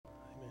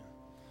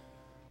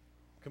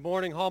Good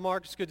morning,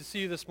 Hallmark. It's good to see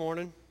you this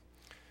morning.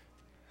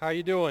 How are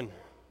you doing?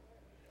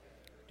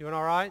 Doing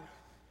all right?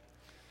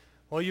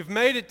 Well, you've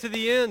made it to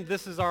the end.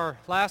 This is our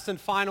last and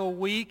final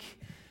week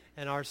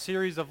in our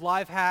series of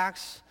life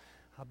hacks,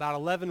 about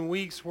 11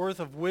 weeks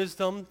worth of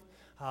wisdom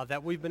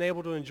that we've been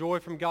able to enjoy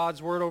from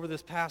God's Word over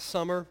this past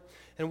summer.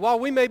 And while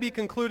we may be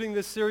concluding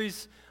this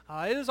series,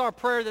 it is our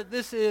prayer that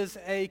this is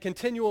a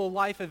continual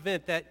life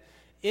event, that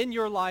in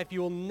your life you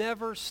will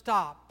never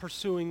stop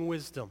pursuing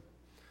wisdom.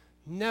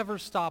 Never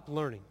stop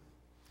learning.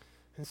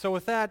 And so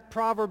with that,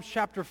 Proverbs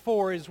chapter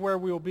 4 is where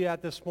we will be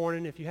at this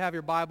morning. If you have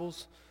your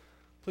Bibles,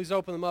 please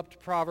open them up to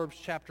Proverbs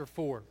chapter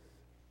 4.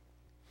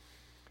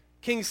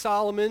 King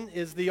Solomon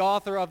is the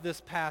author of this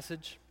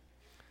passage,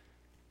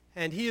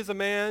 and he is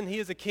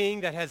a king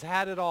that has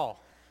had it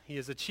all. He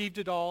has achieved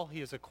it all,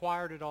 he has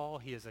acquired it all,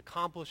 he has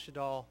accomplished it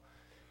all,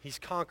 he's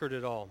conquered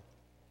it all.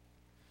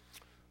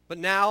 But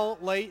now,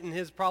 late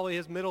in probably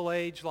his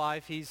middle-aged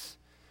life, he's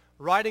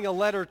writing a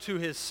letter to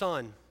his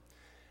son.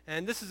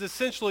 And this is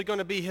essentially going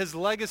to be his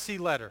legacy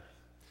letter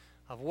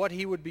of what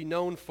he would be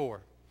known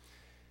for.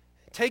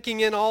 Taking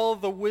in all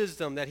of the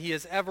wisdom that he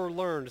has ever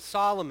learned,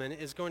 Solomon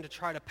is going to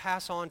try to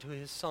pass on to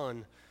his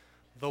son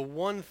the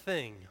one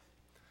thing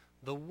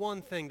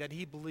that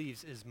he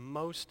believes is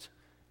most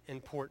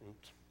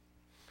important.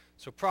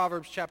 So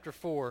Proverbs chapter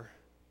 4,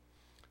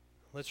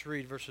 let's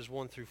read verses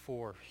 1 through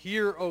 4.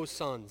 Hear, O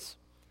sons,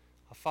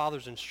 a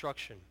father's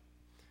instruction.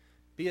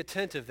 Be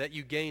attentive that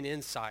you gain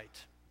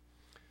insight.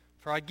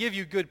 For I give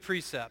you good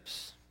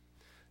precepts.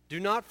 Do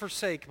not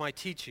forsake my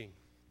teaching.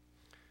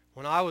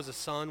 When I was a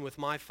son with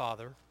my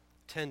father,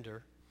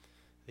 tender,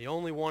 the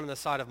only one in the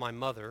sight of my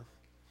mother,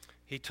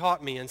 he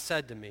taught me and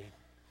said to me,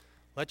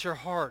 let your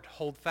heart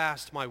hold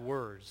fast my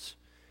words.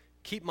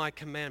 Keep my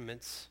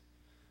commandments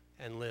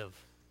and live.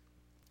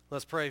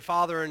 Let's pray.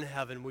 Father in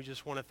heaven, we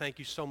just want to thank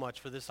you so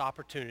much for this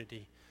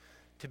opportunity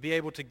to be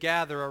able to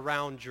gather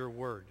around your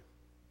word.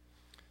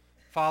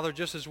 Father,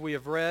 just as we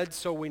have read,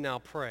 so we now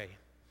pray.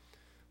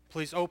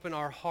 Please open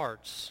our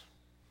hearts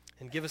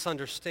and give us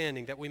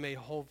understanding that we may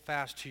hold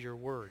fast to your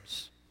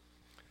words.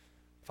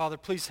 Father,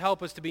 please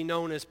help us to be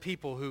known as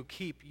people who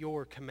keep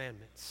your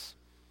commandments.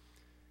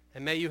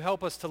 And may you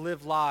help us to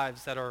live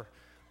lives that are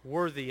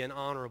worthy and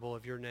honorable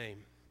of your name.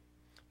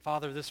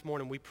 Father, this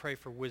morning we pray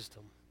for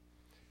wisdom.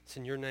 It's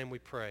in your name we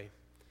pray.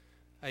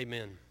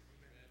 Amen.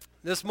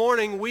 This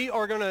morning we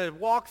are going to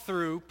walk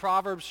through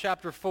Proverbs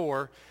chapter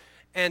 4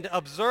 and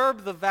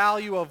observe the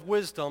value of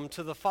wisdom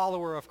to the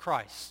follower of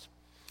Christ.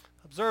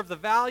 Observe the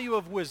value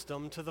of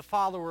wisdom to the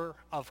follower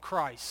of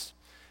Christ.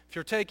 If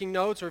you're taking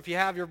notes or if you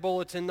have your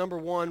bulletin, number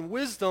 1,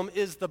 wisdom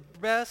is the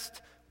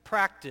best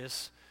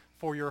practice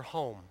for your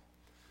home.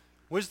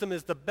 Wisdom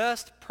is the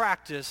best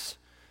practice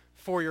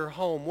for your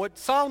home. What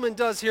Solomon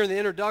does here in the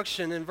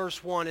introduction in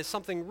verse 1 is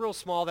something real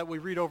small that we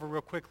read over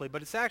real quickly,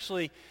 but it's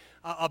actually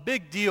a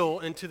big deal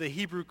into the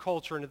Hebrew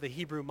culture and to the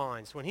Hebrew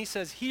minds. When he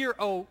says, hear,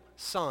 O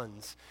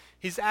sons,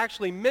 he's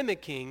actually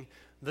mimicking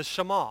the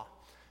Shema.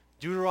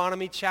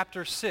 Deuteronomy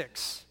chapter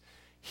 6,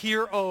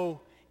 hear,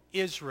 O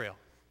Israel.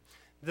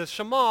 The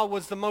Shema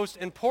was the most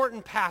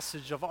important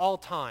passage of all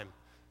time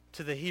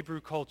to the Hebrew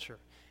culture.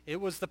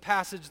 It was the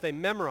passage they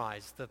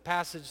memorized, the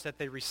passage that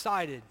they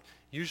recited,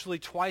 usually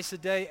twice a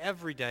day,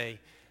 every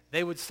day.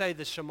 They would say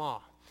the Shema.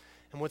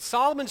 And what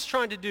Solomon's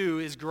trying to do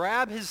is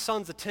grab his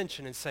son's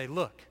attention and say,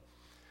 look,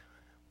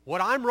 what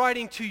I'm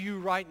writing to you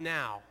right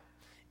now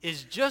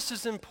is just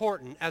as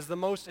important as the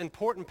most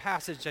important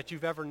passage that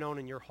you've ever known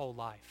in your whole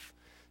life.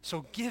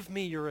 So give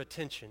me your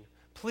attention.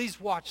 Please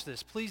watch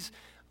this. Please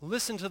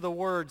listen to the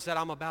words that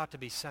I'm about to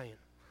be saying.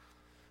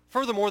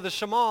 Furthermore, the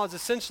Shema is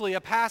essentially a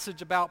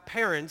passage about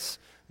parents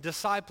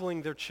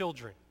discipling their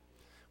children.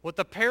 What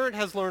the parent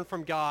has learned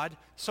from God,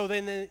 so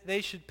then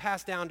they should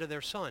pass down to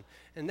their son.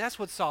 And that's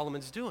what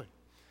Solomon's doing.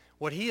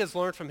 What he has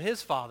learned from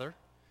his father,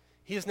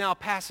 he is now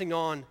passing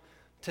on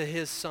to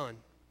his son.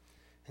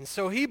 And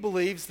so he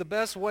believes the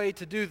best way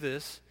to do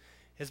this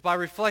is by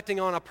reflecting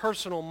on a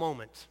personal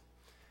moment.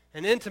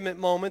 An intimate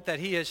moment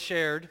that he has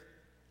shared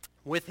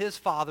with his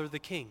father, the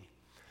king.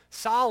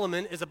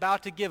 Solomon is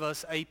about to give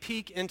us a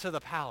peek into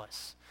the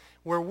palace,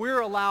 where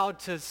we're allowed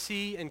to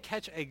see and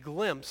catch a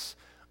glimpse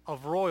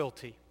of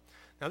royalty.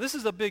 Now this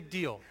is a big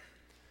deal,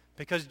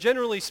 because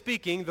generally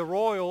speaking, the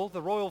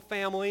royal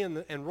family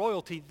and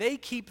royalty, they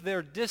keep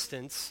their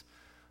distance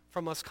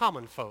from us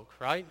common folk,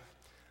 right?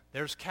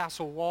 There's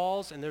castle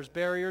walls and there's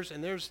barriers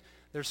and there's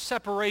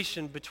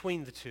separation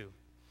between the two.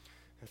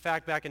 In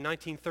fact, back in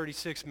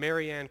 1936,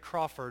 Mary Ann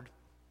Crawford,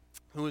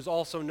 who is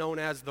also known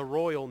as the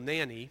Royal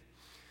Nanny,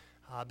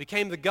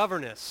 became the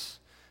governess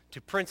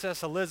to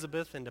Princess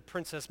Elizabeth and to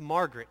Princess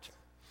Margaret.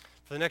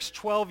 For the next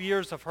 12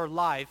 years of her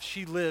life,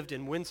 she lived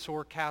in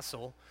Windsor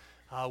Castle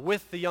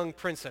with the young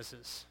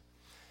princesses.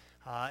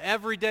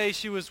 Every day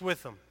she was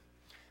with them,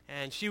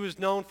 and she was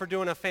known for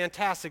doing a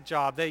fantastic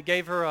job. They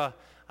gave her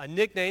a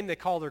nickname. They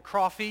called her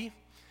Crawfie,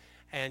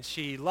 and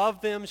she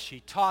loved them. She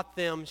taught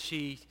them.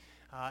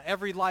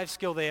 Every life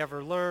skill they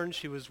ever learned.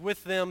 She was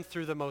with them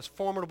through the most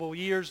formidable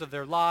years of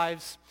their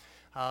lives.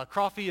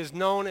 Crawfie is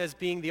known as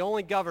being the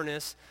only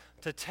governess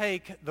to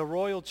take the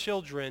royal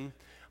children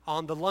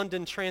on the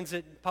London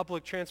Transit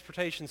public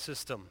transportation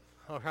system,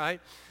 all right?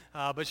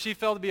 But she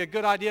felt it'd be a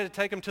good idea to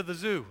take them to the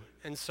zoo,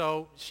 and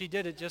so she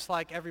did it just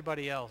like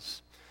everybody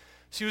else.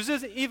 She was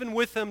even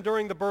with them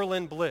during the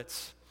Berlin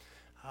Blitz,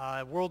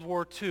 World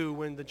War II,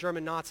 when the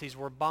German Nazis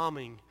were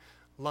bombing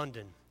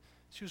London.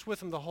 She was with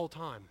them the whole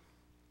time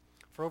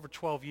for over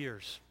 12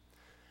 years.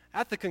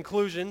 At the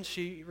conclusion,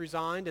 she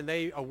resigned, and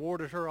they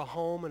awarded her a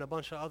home and a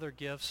bunch of other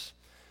gifts.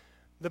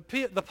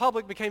 The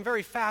public became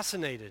very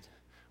fascinated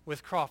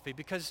with Crawfie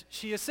because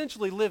she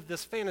essentially lived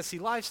this fantasy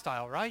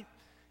lifestyle, right?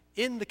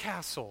 In the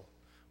castle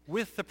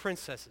with the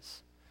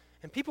princesses.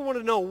 And people wanted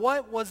to know,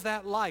 what was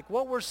that like?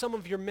 What were some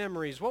of your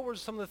memories? What were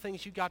some of the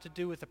things you got to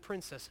do with the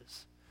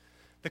princesses?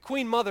 The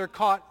Queen Mother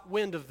caught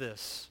wind of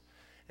this,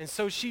 and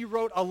so she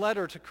wrote a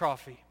letter to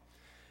Crawfie.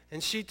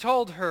 And she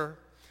told her,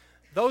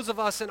 those of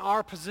us in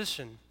our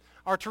position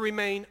are to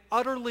remain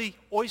utterly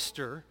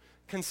oyster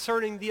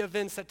concerning the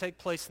events that take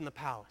place in the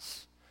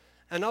palace.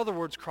 In other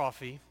words,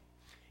 Crawfie,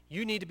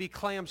 you need to be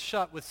clammed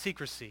shut with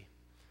secrecy.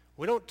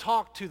 We don't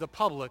talk to the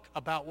public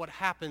about what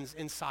happens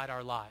inside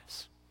our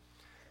lives.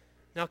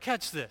 Now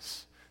catch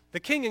this. The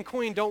king and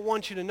queen don't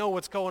want you to know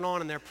what's going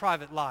on in their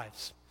private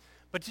lives.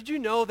 But did you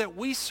know that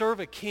we serve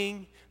a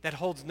king that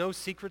holds no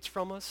secrets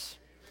from us?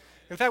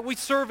 In fact, we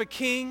serve a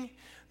king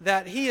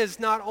that he is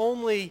not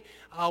only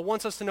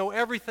wants us to know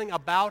everything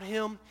about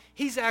him,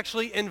 he's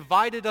actually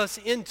invited us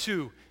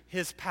into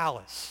his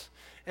palace.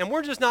 And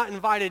we're just not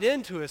invited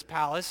into his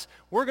palace.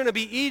 We're going to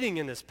be eating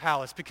in his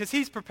palace because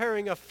he's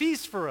preparing a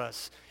feast for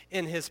us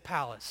in his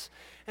palace.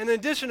 And in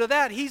addition to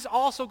that, he's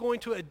also going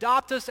to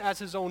adopt us as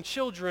his own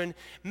children,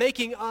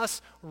 making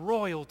us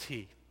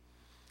royalty.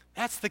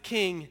 That's the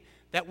king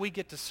that we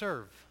get to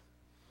serve.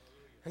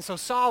 And so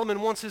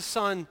Solomon wants his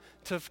son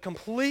to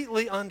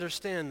completely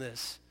understand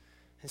this.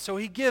 And so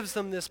he gives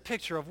them this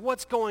picture of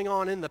what's going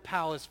on in the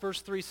palace.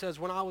 Verse 3 says,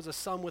 when I was a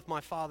son with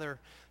my father,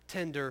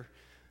 tender,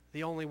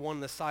 the only one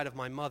in the sight of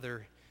my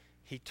mother,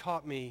 he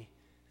taught me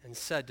and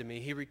said to me.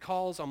 He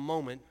recalls a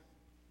moment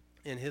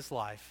in his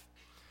life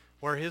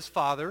where his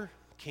father,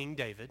 King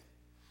David,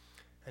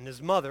 and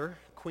his mother,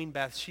 Queen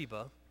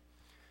Bathsheba,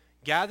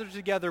 gathered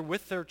together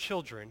with their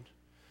children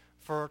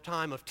for a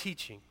time of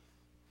teaching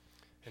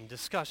and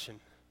discussion.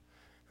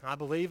 And I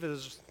believe it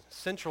is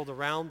centered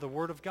around the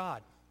Word of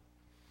God.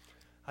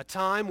 A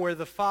time where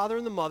the father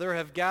and the mother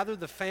have gathered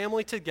the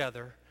family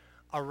together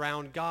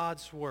around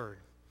God's Word.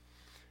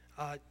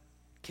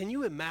 Can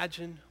you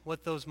imagine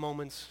what those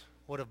moments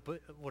would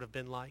have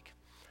been like?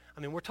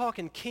 I mean, we're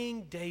talking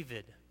King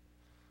David,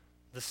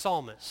 the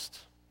psalmist.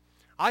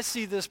 I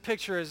see this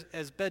picture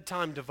as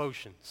bedtime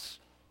devotions,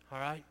 all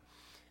right?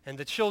 And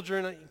the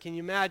children, can you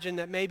imagine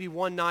that maybe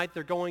one night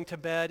they're going to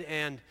bed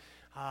and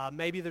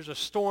maybe there's a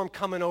storm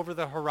coming over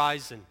the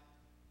horizon.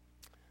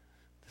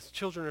 The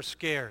children are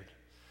scared.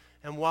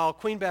 And while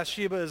Queen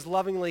Bathsheba is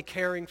lovingly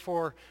caring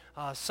for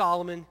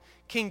Solomon,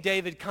 King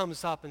David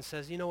comes up and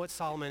says, you know what,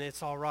 Solomon,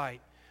 it's all right.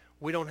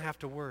 We don't have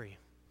to worry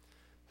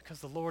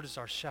because the Lord is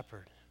our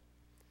shepherd.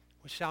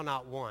 We shall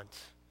not want.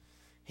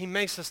 He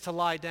makes us to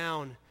lie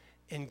down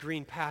in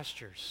green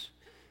pastures.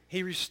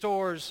 He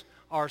restores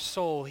our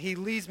soul. He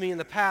leads me in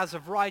the paths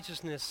of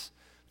righteousness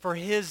for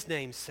his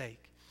name's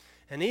sake.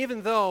 And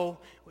even though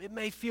it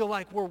may feel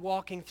like we're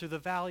walking through the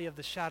valley of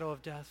the shadow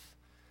of death,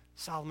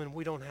 Solomon,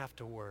 we don't have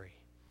to worry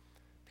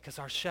because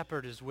our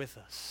shepherd is with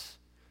us.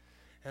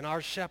 And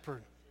our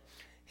shepherd,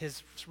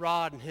 his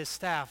rod and his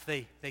staff,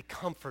 they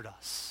comfort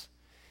us.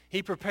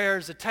 He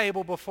prepares a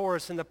table before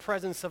us in the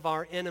presence of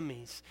our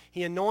enemies.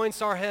 He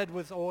anoints our head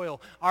with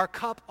oil. Our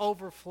cup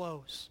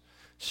overflows.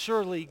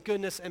 Surely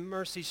goodness and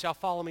mercy shall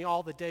follow me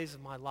all the days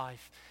of my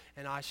life,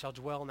 and I shall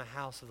dwell in the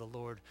house of the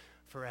Lord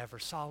forever.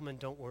 Solomon,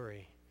 don't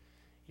worry.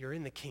 You're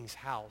in the king's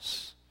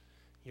house.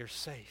 You're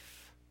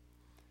safe.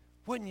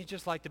 Wouldn't you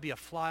just like to be a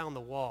fly on the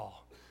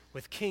wall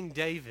with King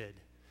David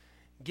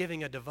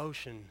giving a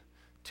devotion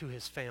to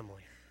his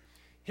family?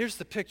 Here's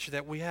the picture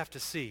that we have to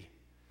see.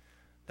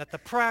 That the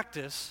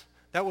practice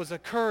that was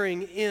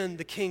occurring in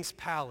the king's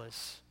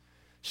palace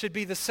should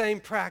be the same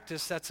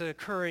practice that's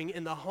occurring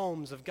in the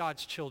homes of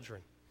God's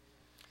children.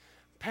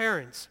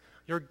 Parents,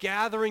 you're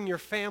gathering your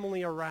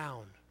family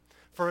around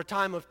for a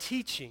time of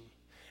teaching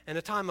and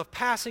a time of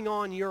passing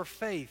on your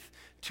faith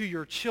to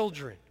your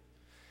children.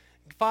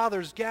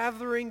 Fathers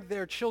gathering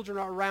their children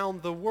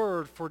around the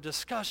Word for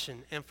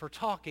discussion and for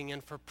talking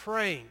and for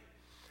praying.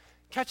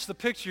 Catch the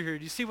picture here.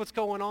 Do you see what's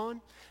going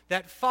on?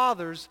 That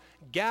fathers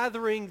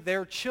gathering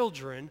their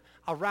children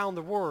around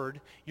the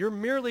Word, you're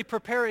merely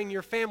preparing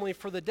your family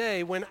for the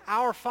day when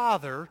our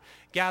Father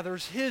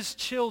gathers his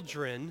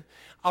children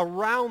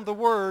around the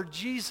Word,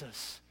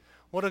 Jesus.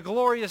 What a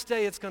glorious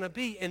day it's going to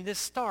be. And this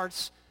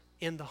starts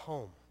in the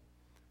home.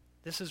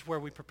 This is where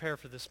we prepare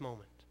for this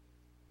moment.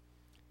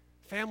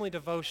 Family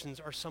devotions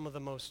are some of the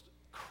most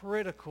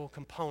critical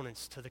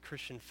components to the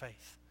Christian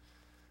faith.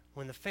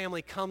 When the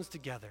family comes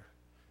together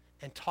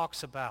and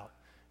talks about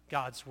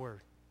God's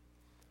Word.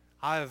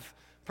 I've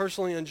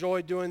personally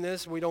enjoy doing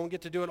this. We don't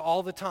get to do it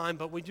all the time,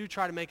 but we do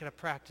try to make it a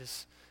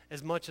practice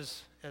as much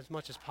as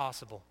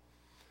possible.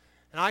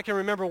 And I can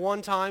remember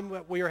one time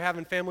that we were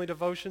having family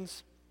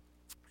devotions,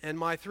 and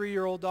my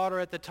 3-year-old daughter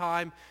at the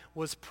time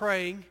was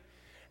praying,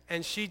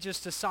 and she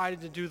just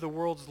decided to do the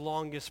world's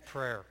longest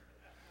prayer.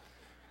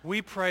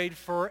 We prayed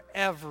for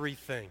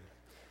everything,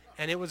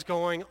 and it was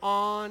going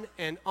on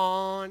and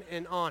on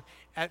and on.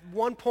 At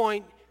one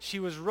point, she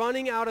was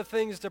running out of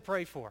things to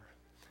pray for.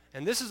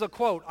 And this is a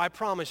quote, I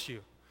promise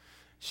you.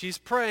 She's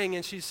praying,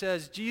 and she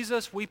says,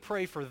 Jesus, we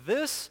pray for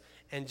this,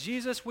 and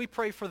Jesus, we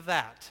pray for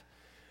that.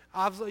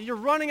 You're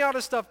running out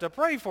of stuff to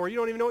pray for. You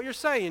don't even know what you're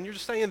saying. You're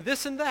just saying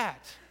this and that.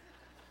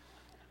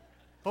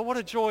 But what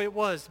a joy it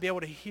was to be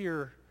able to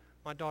hear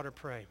my daughter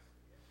pray.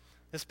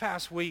 This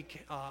past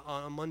week,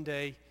 on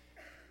Monday,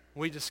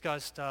 we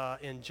discussed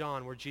in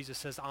John where Jesus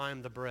says, I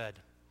am the bread.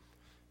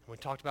 And we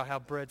talked about how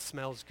bread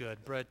smells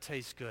good, bread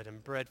tastes good,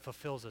 and bread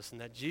fulfills us, and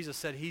that Jesus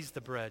said he's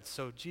the bread.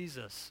 So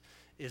Jesus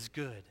is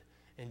good,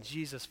 and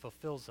Jesus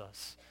fulfills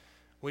us.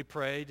 We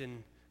prayed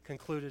and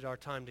concluded our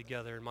time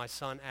together, and my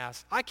son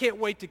asked, I can't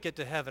wait to get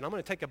to heaven. I'm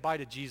going to take a bite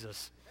of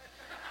Jesus.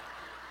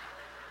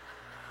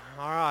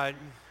 All right.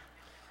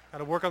 Got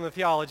to work on the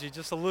theology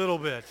just a little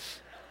bit.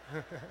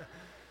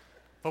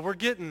 But we're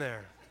getting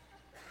there.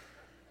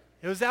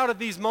 It was out of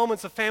these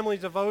moments of family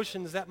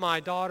devotions that my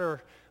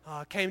daughter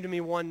came to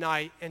me one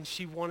night, and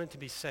she wanted to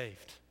be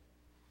saved.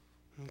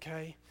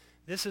 Okay?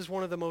 This is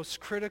one of the most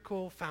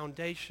critical,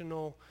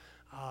 foundational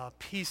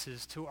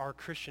pieces to our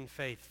Christian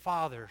faith.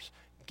 Fathers,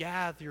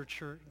 gather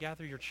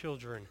your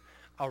children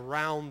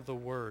around the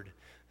Word.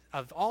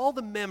 Of all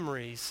the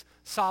memories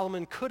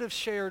Solomon could have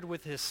shared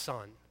with his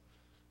son,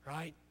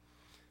 right?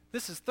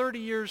 This is 30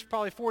 years,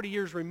 probably 40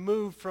 years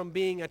removed from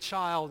being a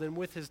child and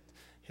with his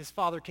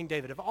father, King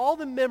David. Of all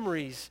the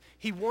memories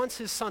he wants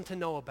his son to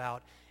know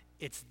about,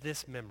 it's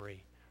this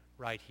memory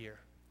right here.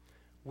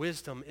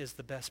 Wisdom is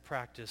the best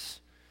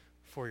practice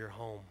for your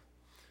home.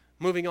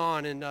 Moving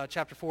on in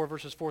chapter 4,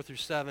 verses 4 through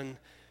 7,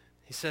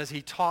 he says,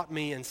 he taught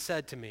me and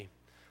said to me,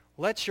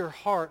 let your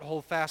heart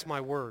hold fast my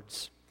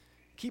words.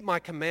 Keep my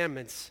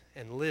commandments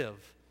and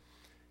live.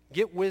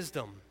 Get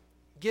wisdom.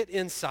 Get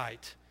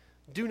insight.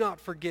 Do not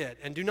forget,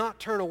 and do not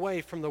turn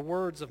away from the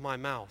words of my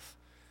mouth.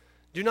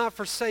 Do not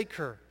forsake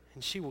her,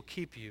 and she will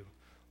keep you.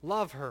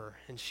 Love her,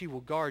 and she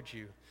will guard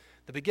you.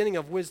 The beginning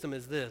of wisdom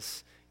is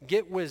this.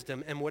 Get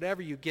wisdom, and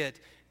whatever you get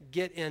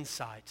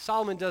insight.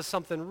 Solomon does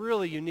something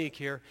really unique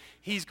here.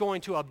 He's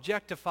going to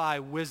objectify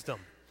wisdom.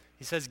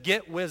 He says,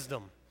 get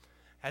wisdom.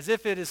 As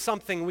if it is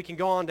something we can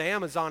go on to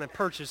Amazon and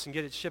purchase and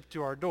get it shipped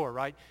to our door,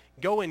 right?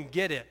 Go and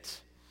get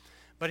it.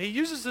 But he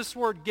uses this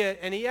word get,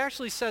 and he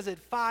actually says it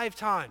 5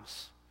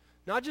 times.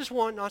 Not just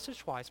one, not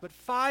just twice, but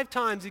 5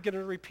 times he's going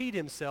to repeat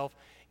himself.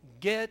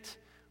 Get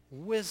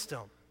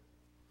wisdom.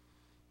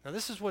 Now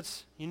this is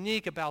what's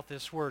unique about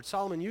this word.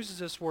 Solomon uses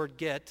this word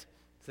get.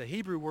 The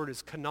Hebrew word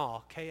is kana,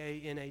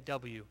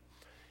 K-A-N-A-W.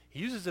 He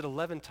uses it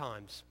 11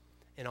 times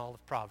in all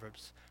of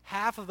Proverbs.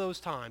 Half of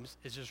those times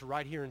is just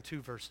right here in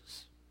 2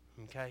 verses.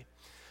 Okay?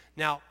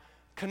 Now,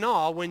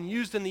 kana, when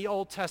used in the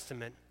Old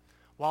Testament,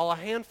 while a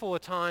handful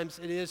of times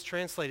it is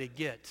translated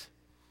get,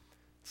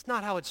 it's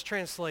not how it's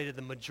translated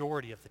the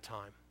majority of the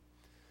time.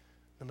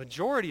 The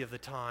majority of the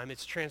time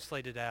it's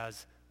translated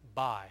as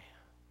buy,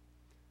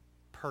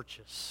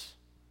 purchase,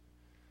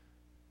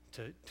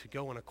 to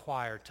go and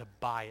acquire, to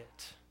buy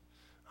it.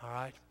 All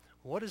right?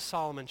 What is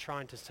Solomon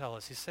trying to tell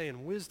us? He's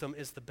saying wisdom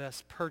is the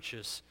best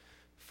purchase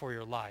for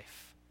your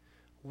life.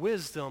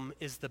 Wisdom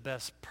is the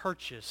best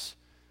purchase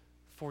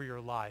for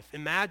your life.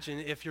 Imagine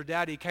if your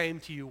daddy came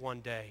to you one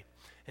day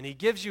and he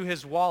gives you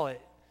his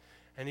wallet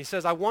and he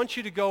says, I want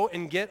you to go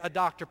and get a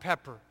Dr.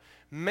 Pepper.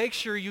 Make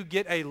sure you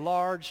get a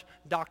large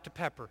Dr.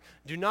 Pepper.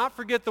 Do not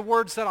forget the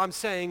words that I'm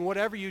saying.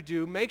 Whatever you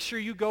do, make sure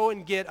you go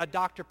and get a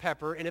Dr.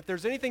 Pepper. And if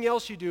there's anything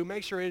else you do,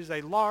 make sure it is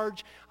a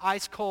large,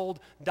 ice-cold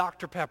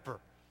Dr. Pepper.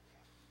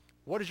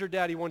 What does your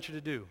daddy want you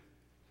to do?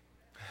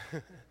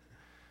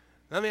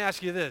 Let me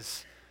ask you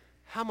this.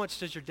 How much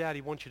does your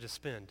daddy want you to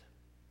spend?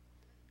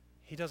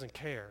 He doesn't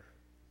care.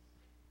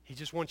 He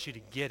just wants you to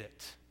get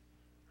it,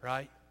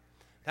 right?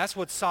 That's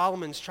what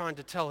Solomon's trying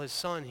to tell his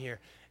son here.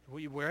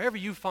 Wherever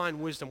you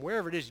find wisdom,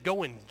 wherever it is,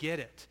 go and get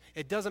it.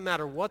 It doesn't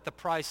matter what the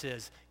price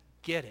is,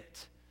 get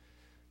it.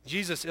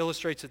 Jesus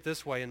illustrates it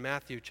this way in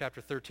Matthew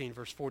chapter 13,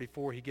 verse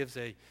 44. He gives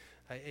a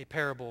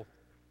parable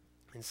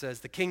and says,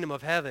 the kingdom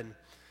of heaven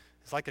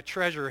is like a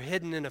treasure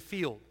hidden in a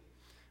field,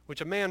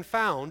 which a man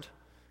found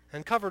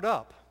and covered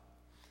up.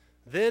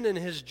 Then in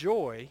his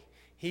joy,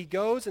 he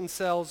goes and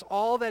sells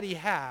all that he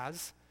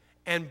has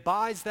and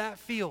buys that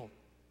field.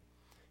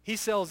 He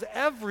sells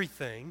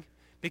everything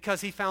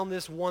because he found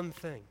this one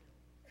thing.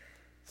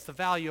 It's the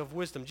value of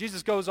wisdom.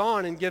 Jesus goes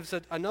on and gives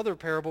another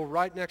parable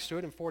right next to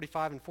it in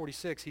 45 and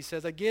 46. He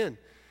says, again,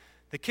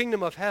 the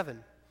kingdom of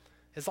heaven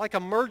is like a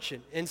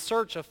merchant in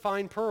search of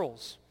fine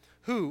pearls,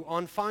 who,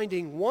 on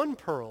finding one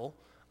pearl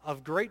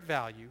of great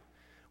value,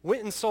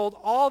 went and sold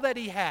all that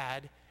he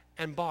had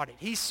and bought it.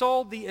 He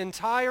sold the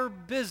entire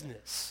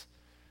business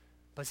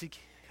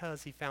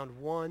because he found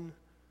one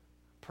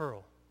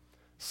pearl.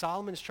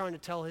 Solomon is trying to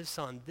tell his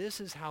son,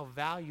 this is how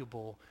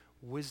valuable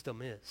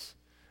wisdom is.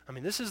 I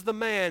mean, this is the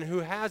man who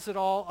has it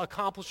all,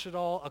 accomplished it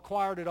all,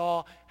 acquired it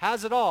all,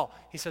 has it all.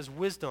 He says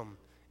wisdom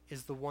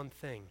is the one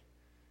thing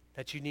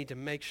that you need to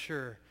make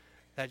sure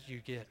that you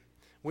get.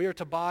 We are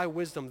to buy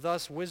wisdom.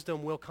 Thus,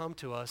 wisdom will come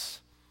to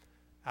us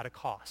at a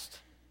cost.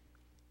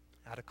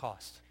 At a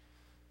cost.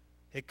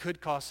 It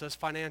could cost us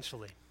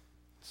financially.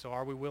 So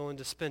are we willing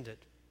to spend it?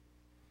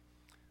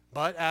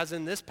 But as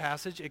in this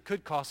passage, it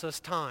could cost us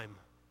time.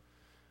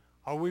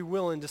 Are we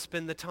willing to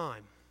spend the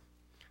time?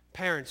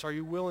 Parents, are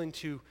you willing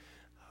to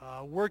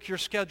work your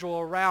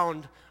schedule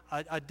around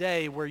a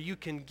day where you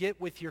can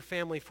get with your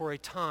family for a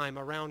time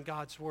around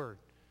God's Word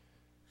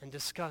and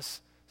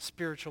discuss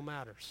spiritual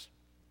matters?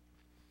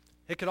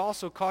 It could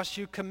also cost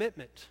you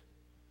commitment.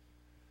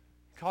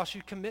 Cost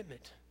you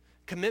commitment.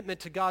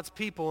 Commitment to God's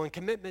people and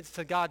commitments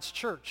to God's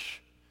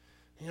church.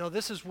 You know,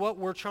 this is what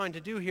we're trying to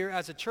do here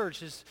as a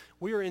church, is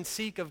we are in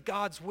seek of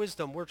God's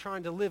wisdom. We're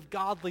trying to live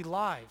godly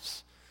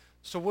lives.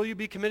 So will you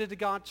be committed to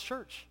God's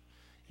church?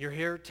 You're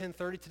here at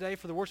 10:30 today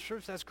for the worship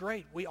service. That's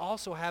great. We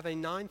also have a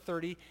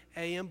 9:30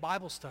 a.m.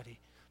 Bible study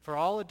for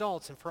all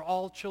adults and for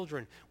all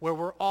children, where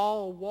we're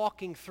all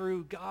walking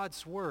through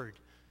God's Word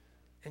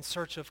in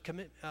search of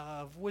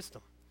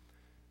wisdom.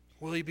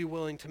 Will you be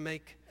willing to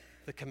make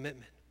the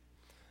commitment?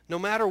 No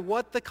matter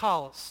what the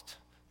cost,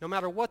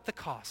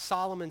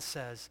 Solomon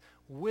says,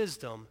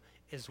 wisdom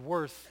is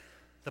worth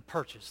the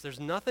purchase. There's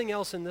nothing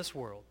else in this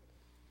world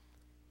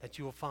that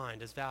you will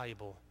find as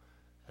valuable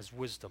as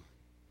wisdom.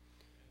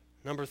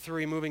 Number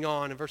 3, moving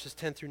on in verses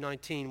 10 through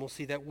 19, we'll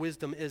see that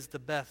wisdom is the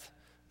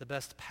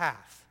best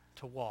path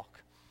to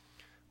walk.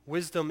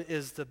 Wisdom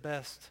is the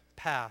best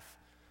path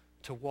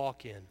to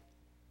walk in.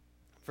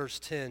 Verse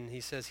 10, he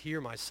says, "Hear,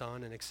 my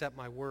son, and accept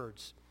my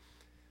words,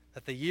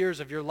 that the years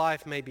of your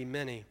life may be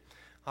many.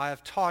 I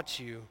have taught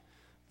you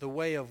the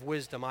way of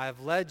wisdom. I have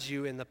led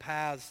you in the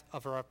paths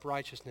of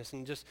righteousness."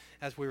 And just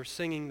as we were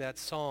singing that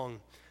song,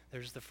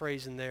 there's the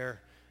phrase in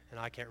there, and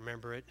I can't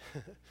remember it,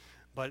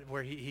 but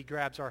where he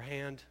grabs our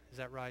hand. Is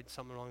that right?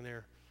 Something along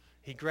there.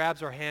 He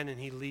grabs our hand and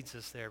he leads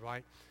us there,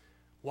 right?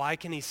 Why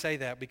can he say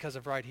that? Because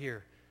of right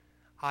here.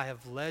 I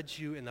have led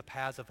you in the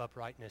paths of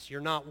uprightness.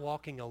 You're not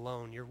walking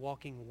alone. You're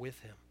walking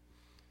with him.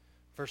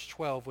 Verse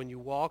 12, when you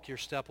walk, your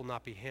step will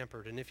not be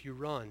hampered. And if you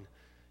run,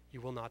 you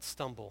will not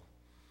stumble.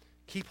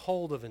 Keep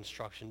hold of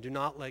instruction. Do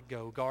not let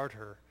go. Guard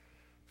her,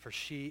 for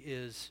she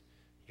is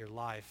your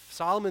life.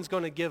 Solomon's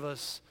going to give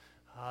us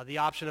the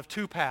option of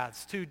two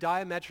paths, two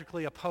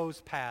diametrically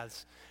opposed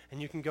paths. And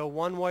you can go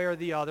one way or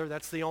the other.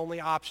 That's the only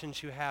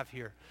options you have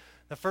here.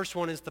 The first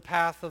one is the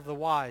path of the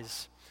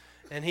wise.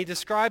 And he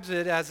describes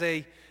it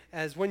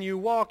as when you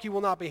walk, you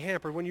will not be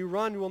hampered. When you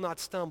run, you will not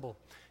stumble.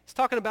 He's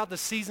talking about the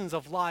seasons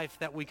of life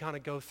that we kind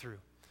of go through.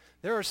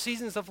 There are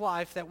seasons of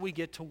life that we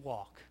get to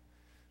walk.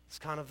 It's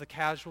kind of the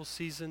casual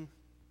season.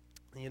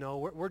 You know,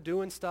 we're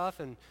doing stuff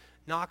and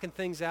knocking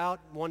things out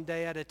one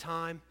day at a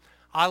time.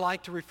 I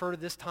like to refer to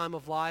this time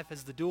of life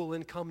as the dual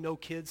income, no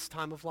kids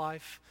time of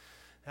life.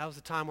 That was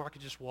the time where I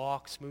could just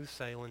walk, smooth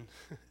sailing.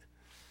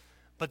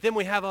 But then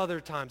we have other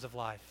times of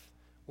life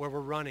where we're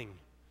running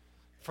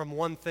from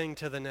one thing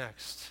to the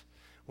next.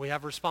 We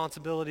have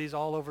responsibilities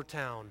all over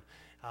town.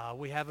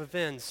 We have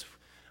events.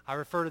 I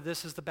refer to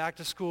this as the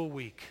back-to-school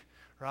week,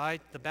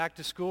 right? The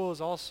back-to-school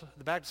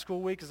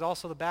week is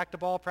also the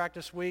back-to-ball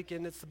practice week,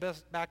 and it's the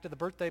best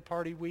back-to-the-birthday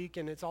party week,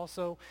 and it's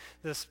also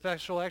the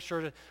special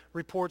extra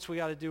reports we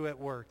got to do at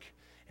work,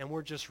 and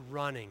we're just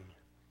running.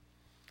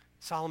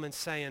 Solomon's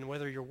saying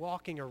whether you're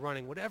walking or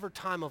running, whatever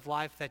time of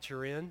life that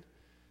you're in,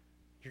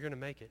 you're going to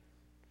make it.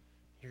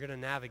 You're going to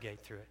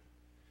navigate through it.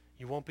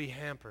 You won't be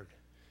hampered.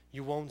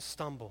 You won't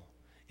stumble.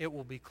 It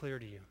will be clear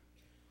to you.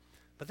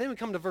 But then we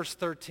come to verse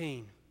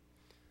 13.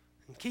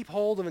 And keep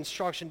hold of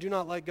instruction. Do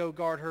not let go.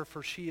 Guard her,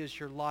 for she is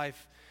your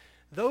life.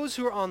 Those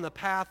who are on the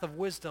path of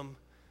wisdom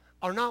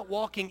are not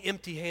walking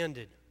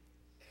empty-handed.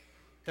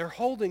 They're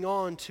holding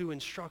on to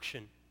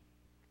instruction.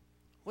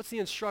 What's the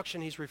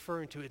instruction he's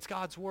referring to? It's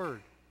God's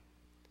word.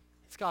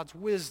 It's God's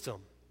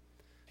wisdom.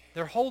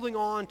 They're holding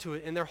on to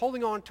it, and they're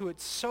holding on to it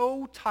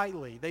so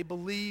tightly, they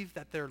believe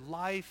that their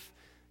life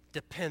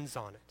depends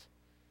on it.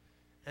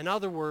 In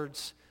other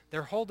words,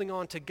 they're holding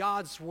on to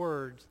God's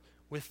word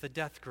with the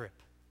death grip.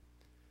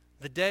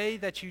 The day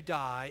that you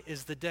die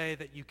is the day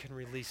that you can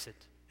release it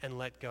and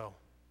let go.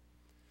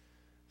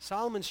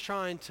 Solomon's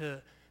trying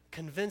to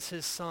convince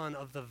his son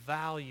of the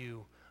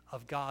value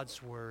of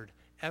God's word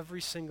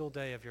every single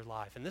day of your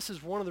life. And this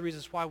is one of the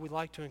reasons why we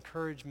like to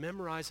encourage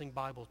memorizing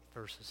Bible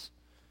verses.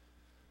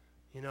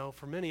 You know,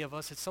 for many of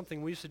us, it's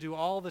something we used to do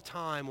all the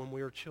time when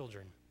we were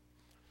children.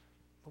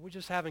 But we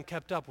just haven't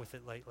kept up with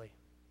it lately.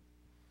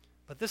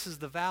 But this is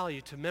the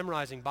value to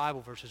memorizing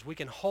Bible verses. We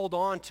can hold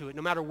on to it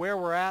no matter where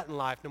we're at in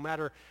life, no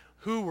matter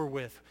who we're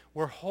with.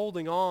 We're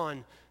holding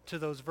on to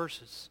those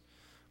verses.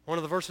 One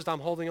of the verses I'm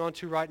holding on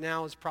to right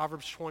now is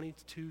Proverbs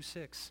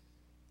 22:6.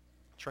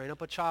 Train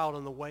up a child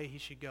in the way he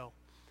should go,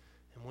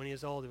 and when he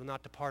is old, he will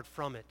not depart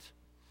from it.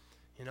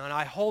 And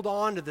I hold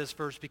on to this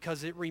verse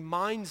because it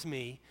reminds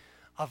me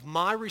of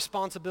my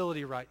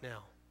responsibility right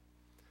now,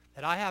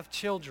 that I have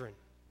children,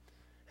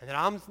 and that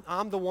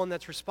I'm the one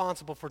that's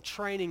responsible for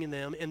training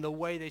them in the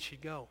way they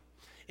should go.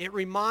 It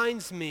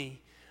reminds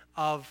me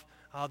of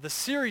the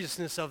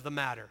seriousness of the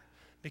matter,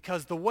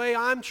 because the way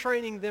I'm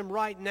training them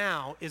right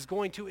now is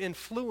going to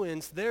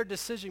influence their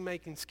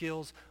decision-making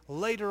skills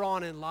later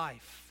on in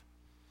life.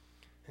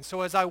 And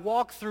so as I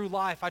walk through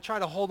life, I try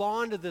to hold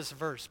on to this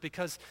verse,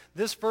 because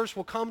this verse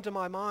will come to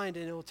my mind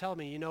and it will tell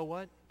me, you know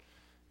what?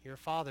 You're a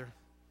father,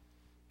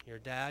 you're a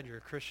dad, you're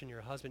a Christian, you're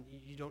a husband.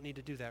 You don't need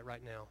to do that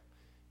right now.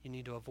 You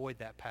need to avoid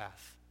that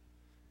path.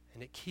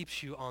 And it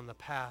keeps you on the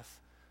path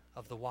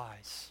of the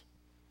wise.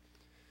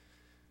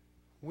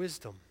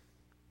 Wisdom.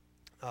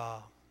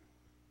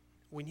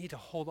 We need to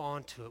hold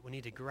on to it. We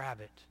need to grab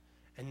it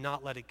and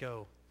not let it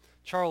go.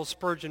 Charles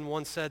Spurgeon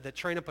once said that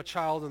train up a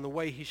child in the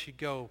way he should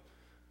go,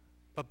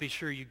 but be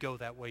sure you go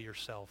that way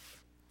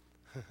yourself.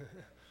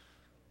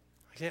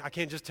 I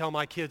can't just tell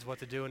my kids what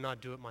to do and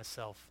not do it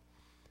myself.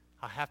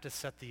 I have to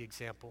set the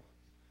example.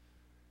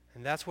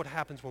 And that's what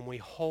happens when we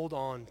hold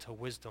on to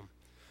wisdom.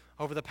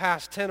 Over the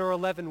past 10 or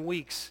 11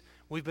 weeks,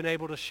 we've been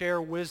able to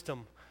share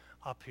wisdom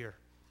up here.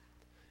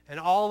 And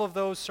all of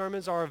those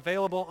sermons are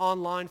available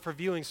online for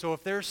viewing. So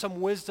if there's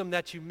some wisdom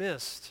that you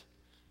missed,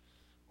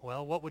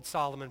 well, what would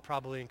Solomon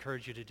probably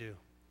encourage you to do?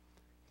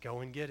 Go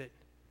and get it.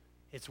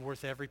 It's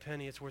worth every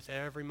penny. It's worth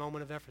every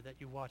moment of effort that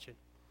you watch it.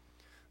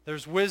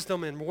 There's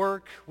wisdom in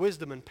work,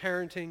 wisdom in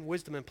parenting,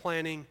 wisdom in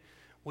planning.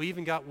 We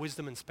even got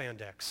wisdom in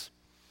spandex.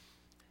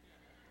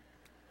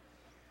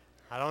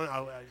 I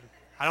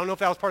don't know if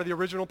that was part of the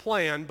original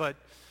plan, but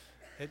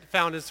it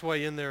found its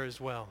way in there as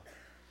well.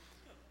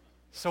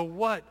 So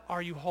what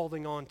are you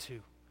holding on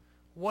to?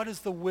 What is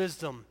the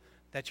wisdom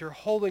that you're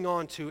holding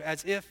on to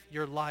as if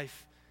your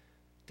life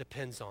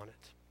depends on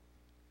it?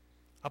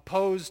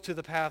 Opposed to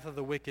the path of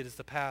the wicked is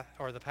the path,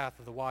 or the path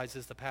of the wise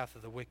is the path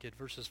of the wicked,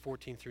 verses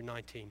 14 through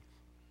 19.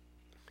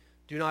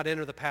 Do not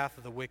enter the path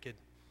of the wicked.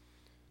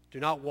 Do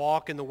not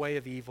walk in the way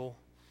of evil.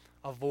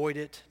 Avoid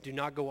it. Do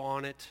not go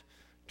on it.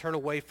 Turn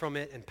away from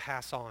it and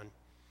pass on.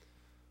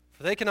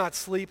 For they cannot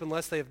sleep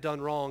unless they have done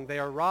wrong. They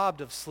are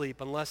robbed of sleep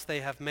unless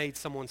they have made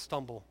someone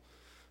stumble.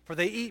 For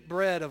they eat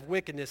bread of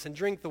wickedness and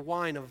drink the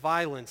wine of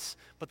violence.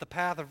 But the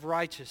path of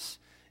righteous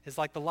is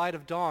like the light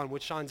of dawn,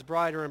 which shines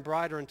brighter and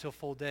brighter until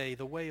full day.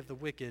 The way of the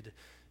wicked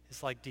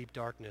is like deep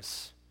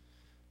darkness.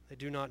 They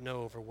do not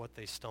know over what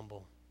they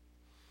stumble.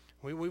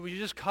 We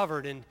just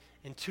covered in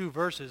 2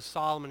 verses,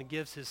 Solomon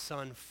gives his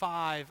son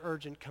 5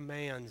 urgent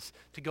commands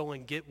to go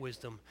and get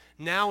wisdom.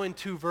 Now in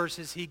 2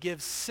 verses, he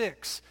gives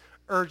 6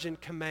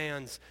 urgent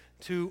commands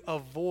to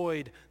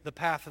avoid the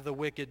path of the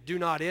wicked. Do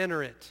not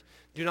enter it.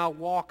 Do not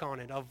walk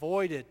on it.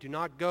 Avoid it. Do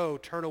not go.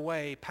 Turn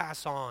away.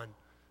 Pass on.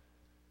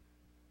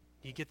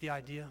 Do you get the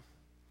idea?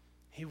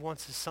 He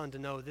wants his son to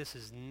know this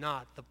is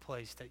not the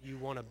place that you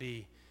want to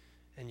be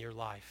in your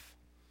life.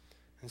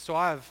 And so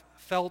I've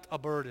felt a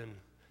burden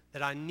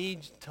that I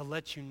need to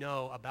let you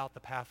know about the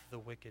path of the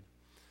wicked.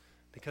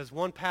 Because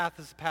one path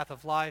is the path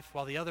of life,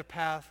 while the other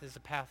path is the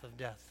path of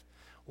death.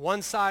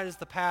 One side is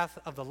the path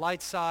of the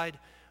light side,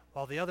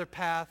 while the other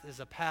path is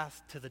a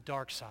path to the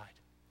dark side.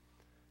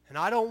 And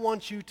I don't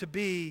want you to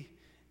be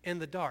in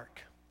the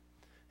dark.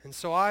 And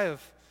so I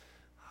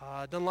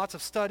have done lots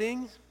of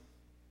studying,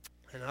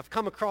 and I've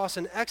come across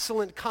an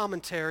excellent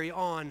commentary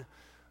on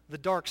the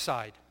dark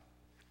side.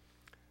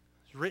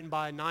 It's written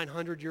by a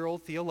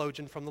 900-year-old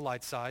theologian from the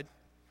light side.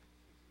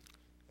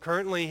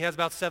 Currently, he has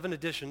about 7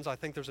 editions. I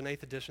think there's an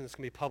 8th edition that's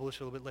going to be published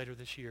a little bit later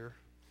this year.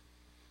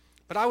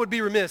 But I would be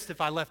remiss if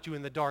I left you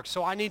in the dark,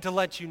 so I need to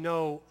let you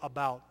know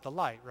about the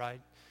light, right?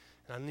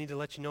 And I need to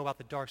let you know about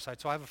the dark side.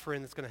 So I have a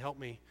friend that's going to help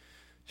me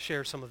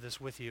share some of this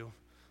with you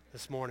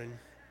this morning.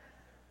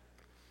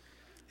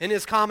 In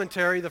his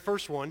commentary, the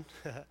first one,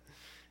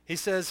 he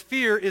says,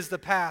 fear is the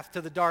path to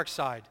the dark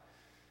side.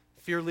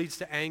 Fear leads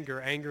to anger.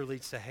 Anger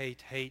leads to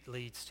hate. Hate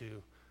leads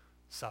to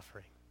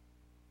suffering.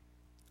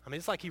 I mean,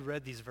 it's like he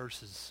read these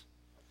verses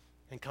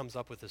and comes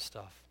up with this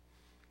stuff.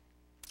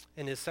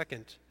 In his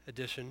 2nd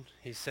edition,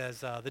 he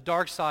says, the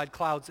dark side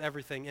clouds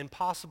everything.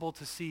 Impossible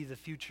to see the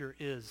future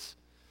is.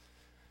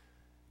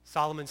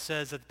 Solomon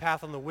says that the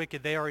path on the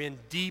wicked, they are in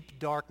deep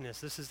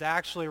darkness. This is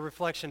actually a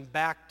reflection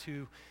back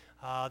to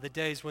the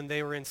days when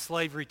they were in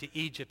slavery to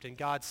Egypt, and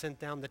God sent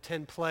down the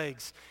 10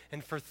 plagues.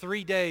 And for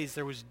 3 days,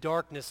 there was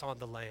darkness on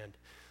the land.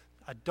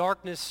 A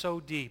darkness so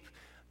deep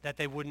that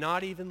they would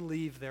not even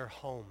leave their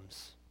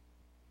homes.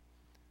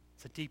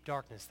 It's a deep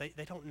darkness.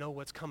 They don't know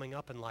what's coming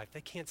up in life. They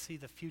can't see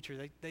the future.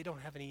 They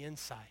don't have any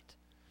insight.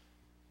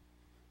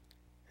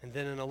 And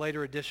then in a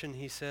later edition,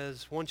 he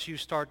says, once you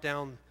start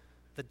down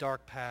the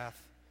dark path,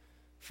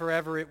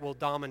 forever it will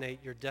dominate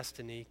your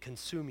destiny,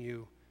 consume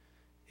you,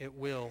 it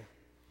will.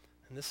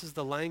 And this is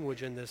the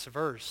language in this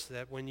verse,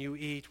 that when you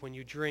eat, when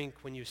you drink,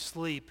 when you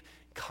sleep,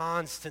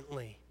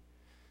 constantly,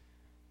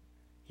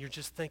 you're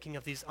just thinking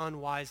of these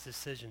unwise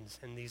decisions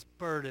and these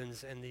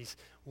burdens and these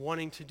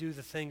wanting to do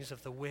the things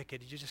of the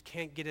wicked. You just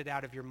can't get it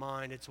out of your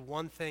mind. It's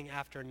one thing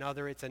after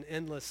another. It's an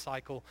endless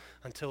cycle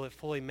until it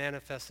fully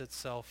manifests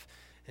itself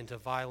into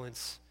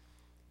violence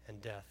and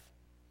death.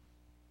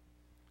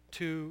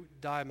 Two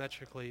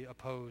diametrically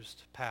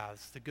opposed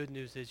paths. The good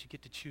news is you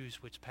get to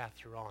choose which path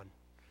you're on.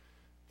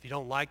 If you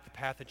don't like the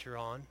path that you're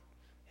on,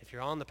 if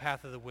you're on the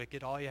path of the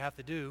wicked, all you have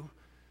to do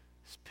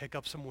is pick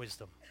up some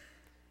wisdom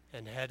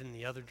and head in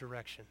the other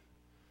direction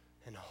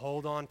and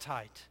hold on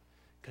tight,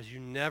 because you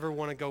never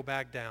want to go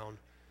back down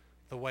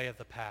the way of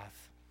the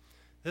path.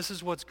 This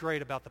is what's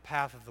great about the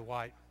path of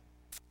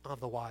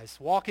the wise.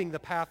 Walking the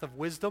path of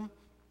wisdom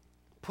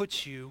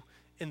puts you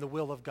in the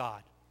will of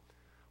God.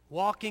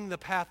 Walking the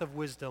path of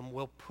wisdom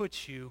will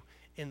put you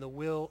in the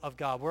will of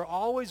God. We're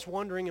always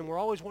wondering, and we're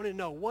always wanting to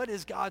know, what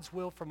is God's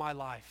will for my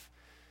life?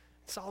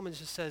 Solomon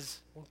just says,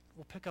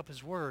 we'll pick up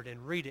his word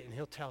and read it, and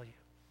he'll tell you.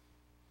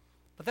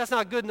 But that's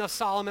not good enough,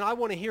 Solomon. I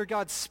want to hear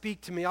God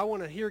speak to me. I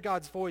want to hear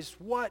God's voice.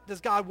 What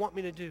does God want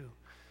me to do?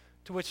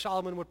 To which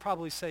Solomon would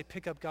probably say,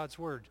 pick up God's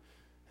word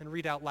and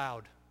read out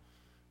loud.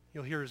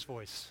 You'll hear his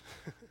voice.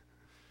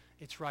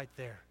 It's right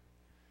there.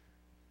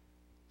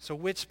 So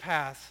which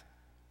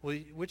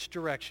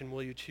direction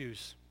will you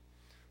choose?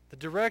 The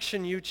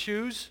direction you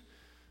choose,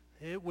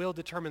 it will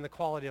determine the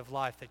quality of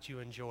life that you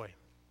enjoy.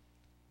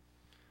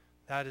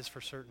 That is for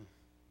certain.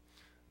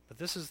 But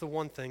this is the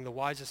one thing the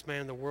wisest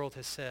man in the world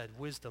has said: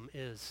 wisdom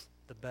is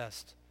the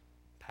best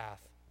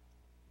path.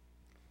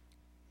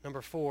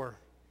 Number 4,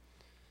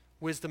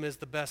 wisdom is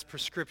the best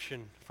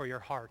prescription for your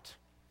heart.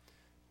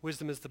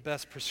 Wisdom is the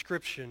best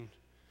prescription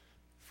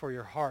for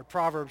your heart.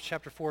 Proverbs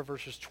chapter 4,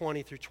 verses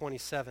 20 through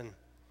 27. It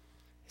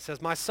says,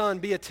 "My son,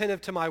 be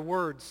attentive to my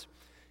words.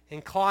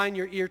 Incline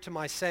your ear to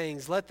my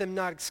sayings. Let them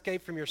not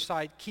escape from your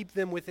sight. Keep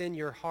them within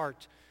your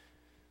heart,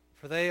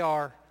 for they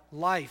are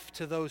life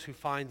to those who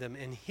find them,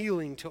 and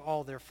healing to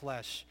all their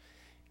flesh.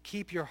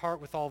 Keep your heart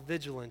with all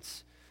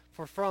vigilance,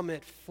 for from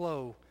it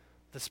flow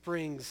the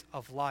springs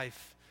of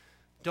life."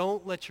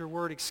 Don't let your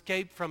word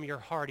escape from your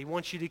heart. He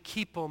wants you to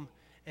keep them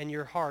in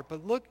your heart.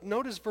 But look,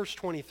 notice verse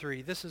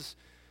 23. This is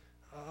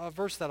a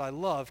verse that I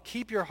love.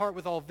 "Keep your heart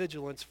with all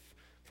vigilance,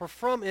 for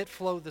from it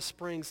flow the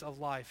springs of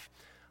life."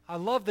 I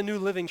love the New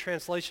Living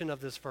Translation of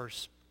this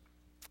verse,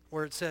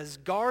 where it says,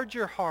 "Guard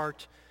your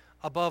heart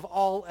above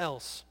all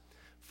else,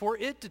 for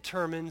it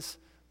determines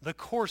the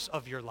course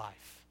of your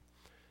life."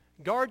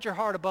 Guard your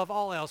heart above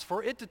all else,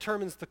 for it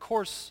determines the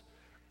course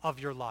of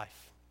your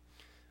life.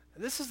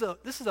 This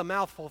is a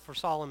mouthful for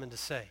Solomon to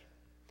say,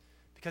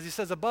 because he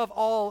says above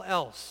all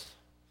else.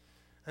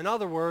 In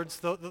other words,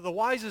 the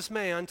wisest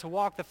man to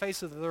walk the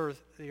face of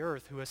the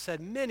earth, who has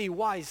said many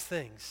wise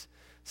things,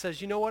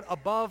 says, you know what,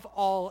 above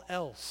all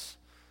else.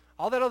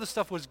 All that other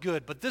stuff was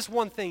good, but this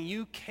one thing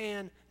you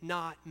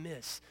cannot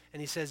miss.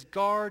 And he says,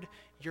 guard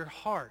your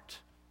heart,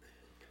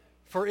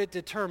 for it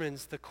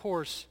determines the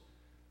course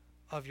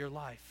of your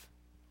life.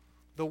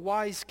 The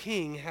wise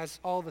king has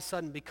all of a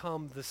sudden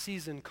become the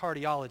seasoned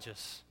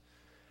cardiologist,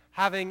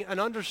 having an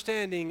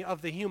understanding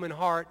of the human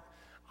heart,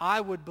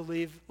 I would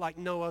believe, like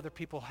no other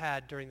people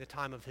had during the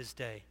time of his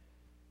day.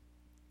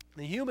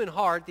 The human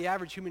heart, the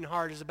average human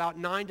heart, is about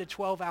 9 to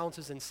 12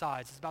 ounces in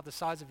size. It's about the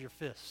size of your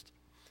fist.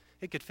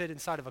 It could fit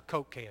inside of a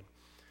Coke can.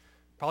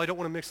 Probably don't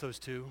want to mix those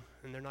two,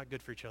 and they're not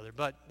good for each other,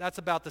 but that's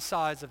about the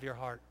size of your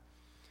heart.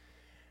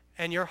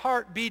 And your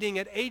heart beating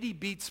at 80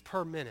 beats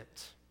per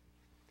minute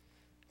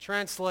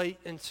translate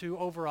into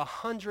over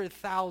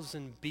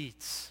 100,000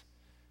 beats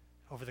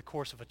over the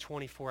course of a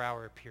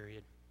 24-hour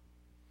period.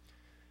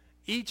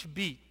 Each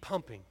beat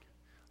pumping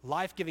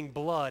life-giving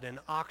blood and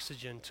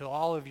oxygen to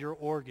all of your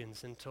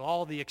organs and to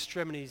all the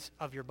extremities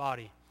of your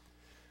body,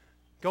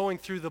 going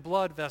through the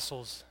blood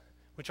vessels,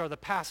 which are the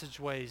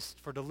passageways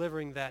for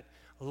delivering that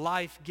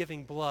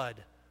life-giving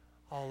blood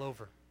all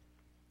over.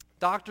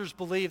 Doctors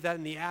believe that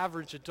in the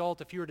average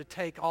adult, if you were to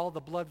take all the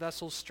blood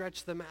vessels,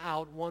 stretch them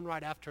out one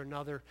right after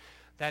another,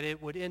 that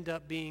it would end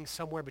up being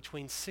somewhere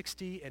between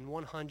 60 and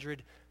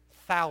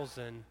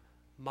 100,000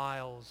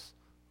 miles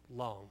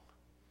long.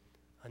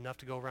 Enough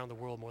to go around the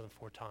world more than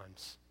 4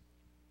 times.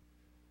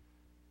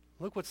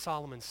 Look what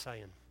Solomon's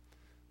saying.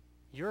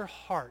 Your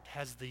heart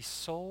has the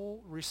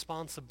sole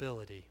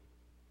responsibility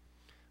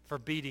for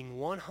beating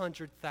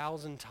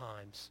 100,000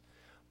 times,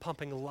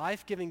 pumping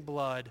life-giving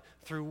blood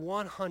through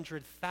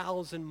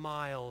 100,000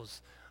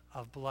 miles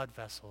of blood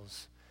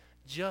vessels,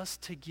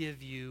 just to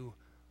give you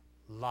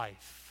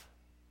life.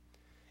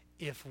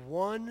 If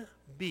one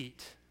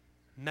beat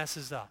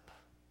messes up,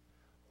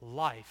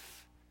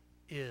 life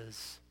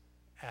is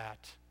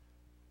at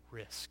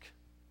risk.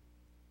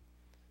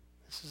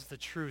 This is the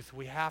truth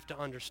we have to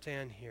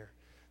understand here,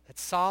 that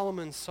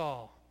Solomon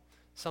saw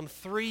some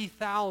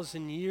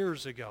 3,000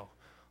 years ago,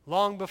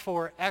 long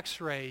before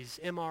X-rays,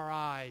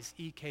 MRIs,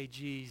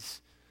 EKGs,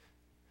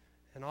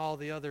 and all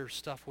the other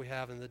stuff we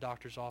have in the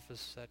doctor's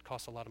office that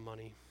costs a lot of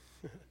money.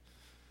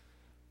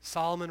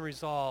 Solomon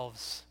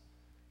resolves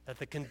that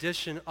the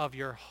condition of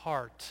your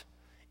heart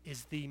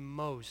is the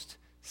most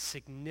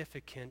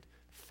significant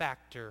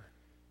factor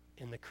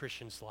in the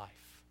Christian's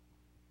life.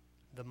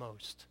 The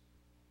most.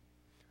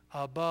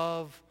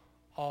 Above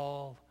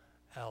all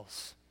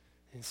else.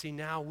 And see,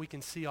 now we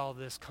can see all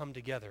this come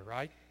together,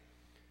 right?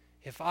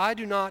 If I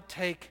do not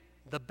take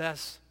the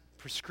best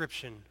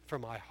prescription for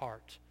my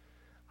heart,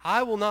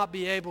 I will not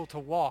be able to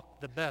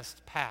walk the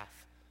best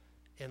path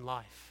in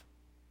life.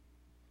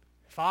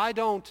 If I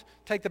don't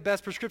take the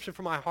best prescription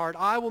for my heart,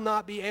 I will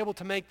not be able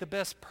to make the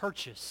best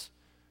purchase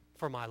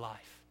for my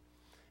life.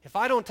 If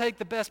I don't take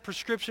the best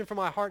prescription for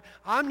my heart,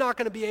 I'm not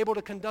going to be able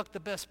to conduct the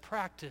best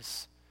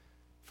practice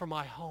for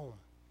my home.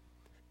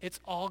 It's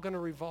all going to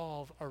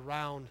revolve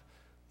around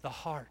the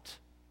heart.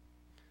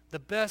 The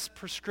best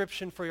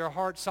prescription for your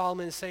heart,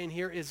 Solomon is saying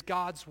here, is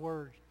God's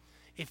word.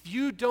 If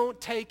you don't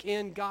take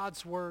in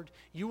God's word,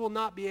 you will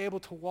not be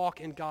able to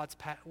walk in God's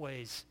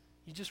ways.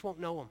 You just won't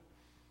know them.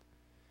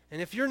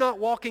 And if you're not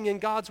walking in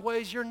God's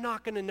ways, you're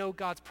not going to know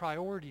God's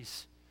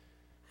priorities.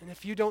 And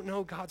if you don't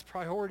know God's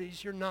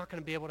priorities, you're not going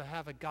to be able to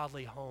have a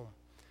godly home.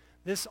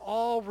 This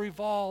all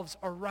revolves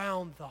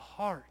around the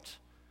heart.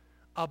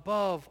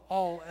 Above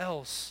all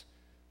else,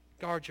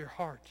 guard your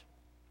heart.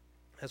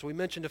 As we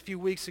mentioned a few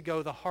weeks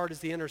ago, the heart is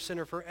the inner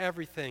center for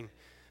everything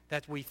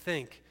that we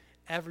think,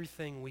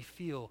 everything we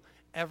feel,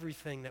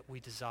 everything that we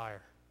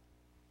desire.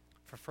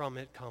 For from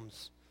it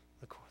comes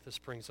the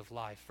springs of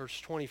life. Verse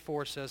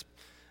 24 says,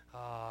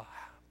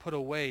 put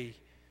away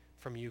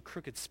from you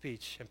crooked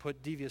speech and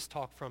put devious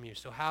talk from you.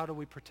 So how do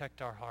we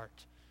protect our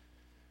heart?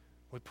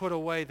 We put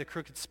away the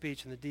crooked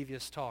speech and the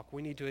devious talk.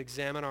 We need to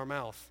examine our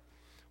mouth.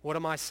 What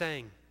am I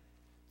saying?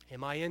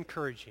 Am I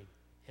encouraging?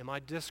 Am I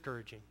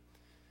discouraging?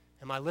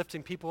 Am I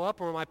lifting people up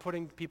or am I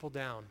putting people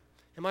down?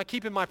 Am I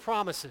keeping my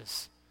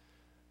promises?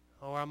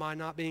 Or am I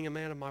not being a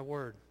man of my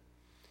word?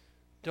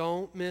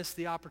 Don't miss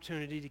the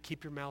opportunity to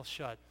keep your mouth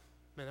shut.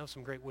 Man, that was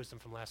some great wisdom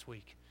from last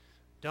week.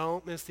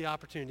 Don't miss the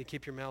opportunity to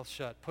keep your mouth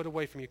shut. Put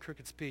away from your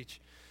crooked speech.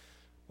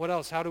 What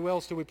else? How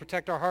else do we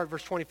protect our heart?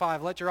 Verse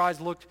 25, let your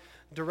eyes look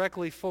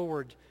directly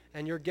forward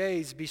and your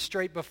gaze be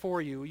straight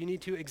before you. You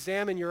need to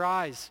examine your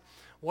eyes.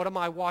 What am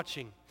I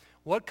watching?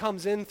 What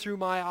comes in through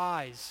my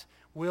eyes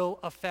will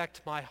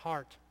affect my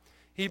heart.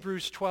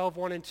 Hebrews 12,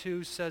 1 and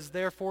 2 says,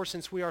 therefore,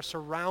 since we are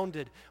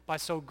surrounded by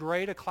so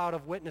great a cloud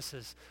of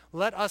witnesses,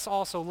 let us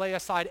also lay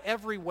aside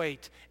every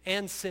weight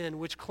and sin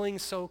which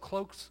clings so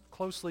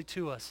closely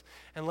to us,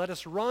 and let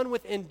us run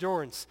with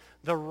endurance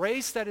the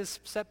race that is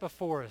set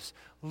before us,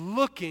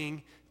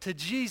 looking to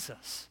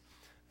Jesus,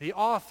 the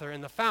author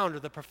and the founder,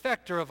 the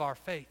perfecter of our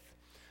faith,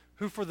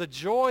 who for the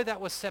joy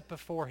that was set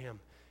before him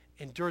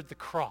endured the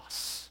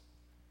cross,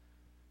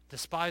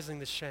 despising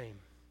the shame,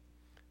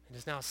 and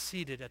is now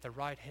seated at the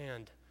right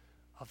hand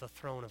of the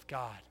throne of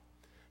God.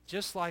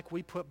 Just like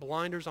we put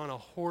blinders on a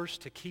horse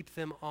to keep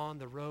them on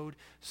the road,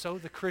 so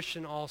the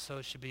Christian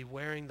also should be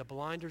wearing the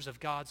blinders of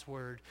God's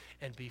word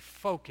and be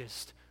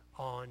focused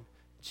on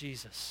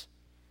Jesus.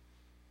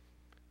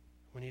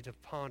 We need to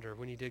ponder.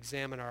 We need to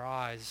examine our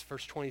eyes.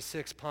 Verse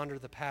 26, ponder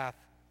the path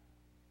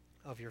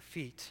of your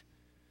feet.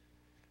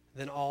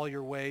 Then all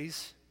your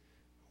ways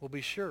will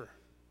be sure.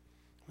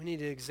 We need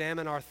to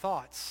examine our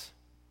thoughts.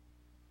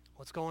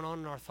 What's going on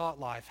in our thought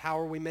life? How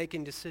are we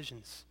making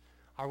decisions?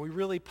 Are we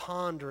really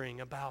pondering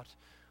about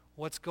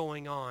what's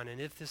going on and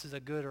if this is a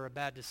good or a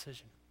bad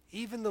decision?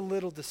 Even the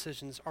little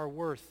decisions are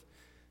worth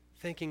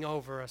thinking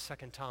over a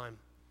second time.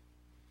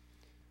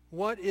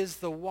 What is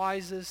the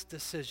wisest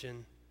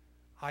decision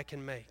I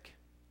can make?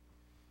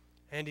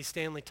 Andy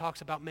Stanley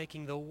talks about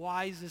making the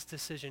wisest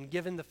decision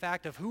given the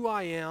fact of who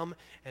I am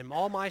and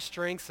all my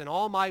strengths and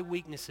all my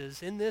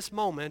weaknesses in this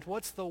moment.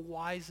 What's the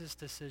wisest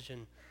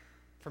decision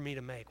for me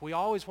to make? We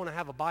always want to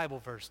have a Bible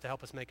verse to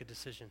help us make a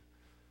decision.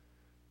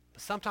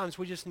 But sometimes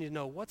we just need to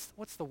know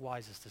what's the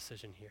wisest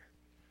decision here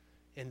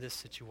in this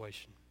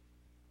situation.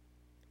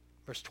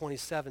 Verse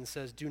 27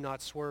 says, do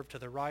not swerve to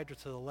the right or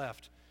to the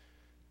left.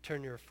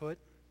 Turn your foot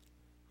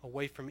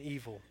away from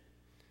evil.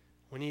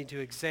 We need to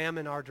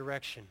examine our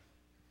direction.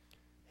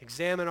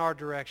 Examine our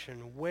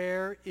direction.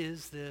 Where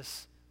is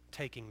this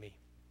taking me?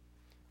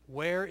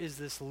 Where is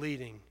this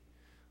leading?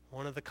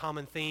 One of the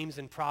common themes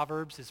in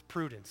Proverbs is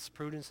prudence.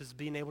 Prudence is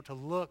being able to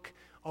look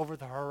over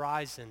the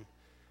horizon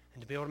and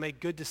to be able to make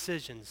good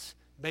decisions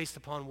based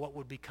upon what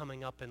would be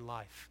coming up in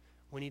life.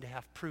 We need to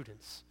have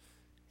prudence.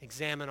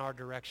 Examine our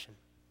direction.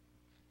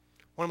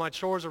 One of my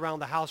chores around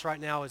the house right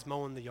now is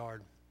mowing the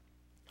yard.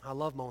 I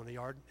love mowing the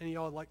yard. Any of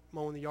y'all like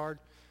mowing the yard?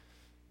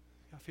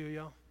 A few of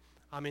y'all?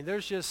 I mean,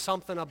 there's just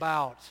something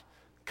about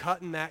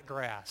cutting that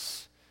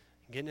grass,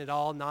 getting it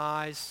all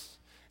nice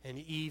and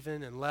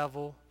even and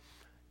level,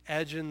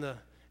 edging the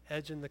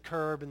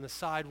curb and the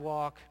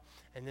sidewalk,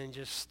 and then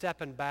just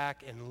stepping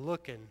back and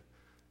looking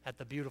at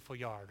the beautiful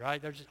yard,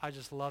 right? I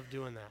just love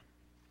doing that.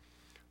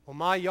 Well,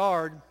 my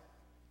yard,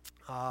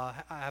 I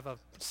have a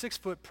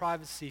 6-foot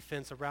privacy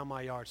fence around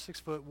my yard,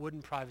 6-foot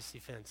wooden privacy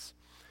fence.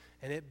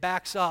 And it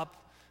backs up.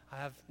 I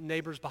have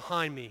neighbors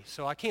behind me,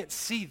 so I can't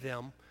see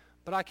them,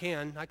 but I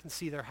can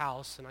see their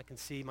house, and I can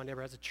see my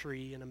neighbor has a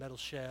tree and a metal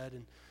shed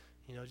and,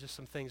 just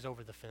some things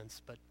over the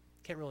fence, but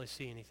can't really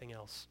see anything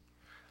else.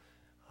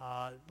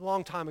 A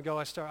long time ago,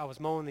 I was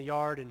mowing the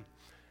yard, and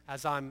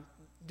as I'm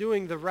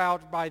doing the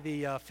route by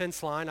the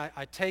fence line,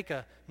 I take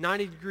a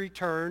 90-degree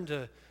turn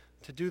to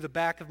do the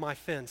back of my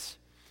fence.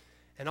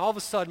 And all of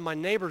a sudden, my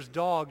neighbor's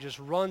dog just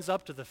runs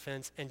up to the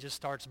fence and just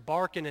starts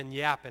barking and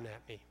yapping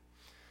at me.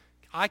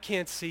 I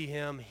can't see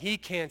him. He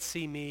can't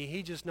see me.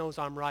 He just knows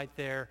I'm right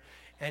there.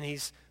 And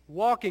he's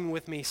walking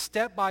with me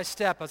step by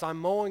step as I'm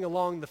mowing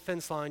along the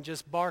fence line,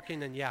 just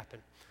barking and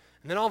yapping.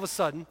 And then all of a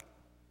sudden,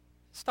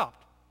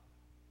 stopped.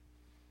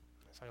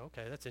 It's like,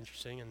 okay, that's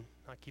interesting, and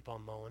I keep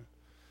on mowing.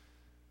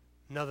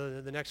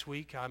 The next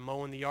week, I'm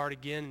mowing the yard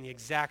again, and the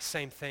exact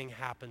same thing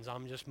happens.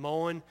 I'm just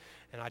mowing,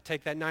 and I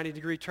take that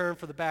 90-degree turn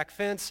for the back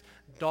fence.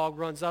 Dog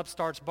runs up,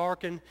 starts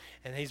barking,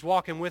 and he's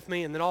walking with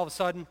me, and then all of a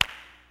sudden,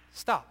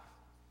 stop.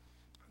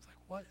 I was like,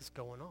 what is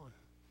going on?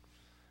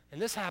 And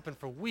this happened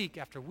for week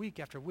after week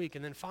after week,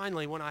 and then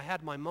finally, when I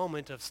had my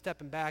moment of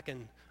stepping back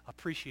and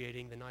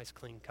appreciating the nice,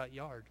 clean-cut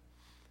yard,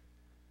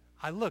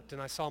 I looked,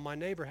 and I saw my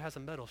neighbor has a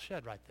metal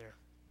shed right there.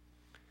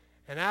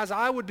 And as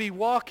I would be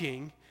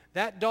walking,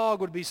 that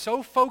dog would be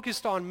so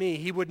focused on me,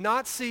 he would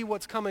not see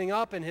what's coming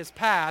up in his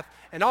path,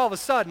 and all of a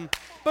sudden,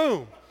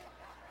 boom,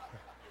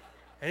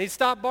 and he'd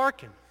stop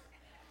barking.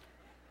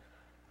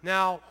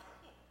 Now,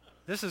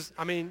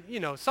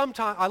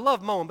 sometimes, I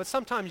love mowing, but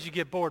sometimes you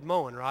get bored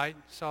mowing, right?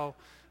 So,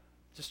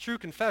 just true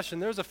confession,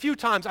 there's a few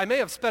times I may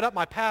have sped up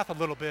my path a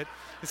little bit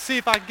to see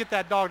if I could get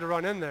that dog to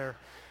run in there.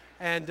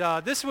 And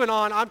this went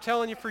on, I'm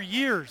telling you, for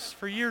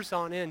years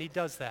on end, he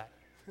does that.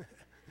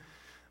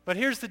 But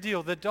here's the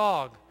deal, the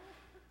dog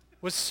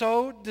was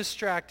so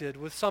distracted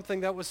with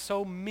something that was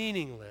so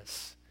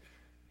meaningless,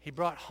 he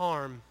brought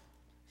harm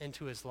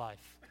into his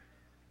life.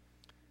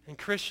 And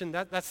Christian,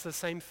 that's the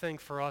same thing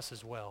for us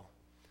as well.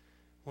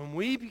 When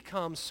we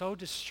become so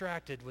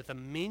distracted with the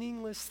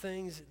meaningless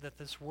things that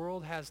this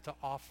world has to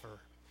offer,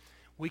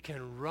 we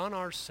can run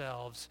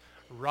ourselves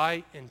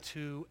right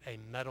into a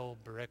metal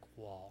brick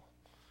wall.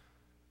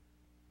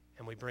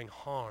 And we bring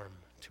harm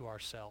to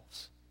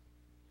ourselves.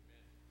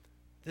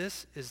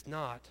 This is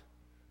not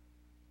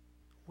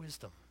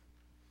wisdom.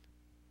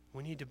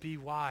 We need to be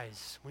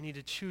wise. We need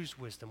to choose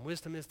wisdom.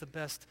 Wisdom is the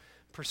best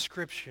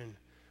prescription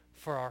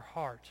for our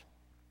heart.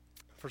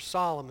 For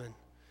Solomon,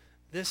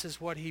 this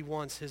is what he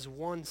wants his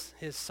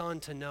son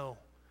to know.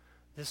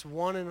 This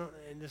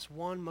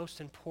one most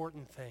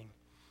important thing,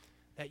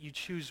 that you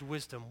choose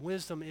wisdom.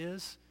 Wisdom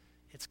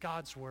it's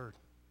God's word.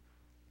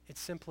 It's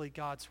simply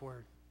God's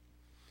word.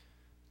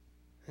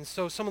 And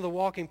so some of the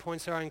walking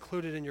points that are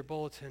included in your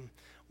bulletin.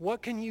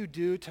 What can you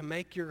do to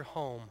make your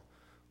home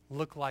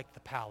look like the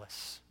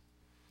palace?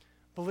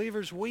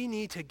 Believers, we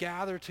need to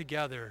gather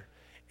together,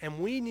 and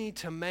we need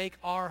to make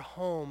our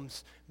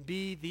homes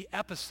be the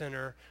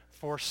epicenter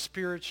for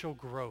spiritual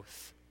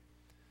growth.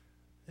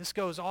 This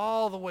goes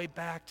all the way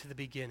back to the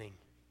beginning,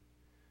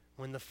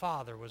 when the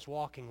Father was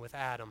walking with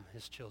Adam,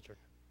 his children.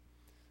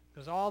 It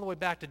goes all the way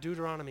back to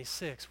Deuteronomy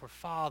 6, where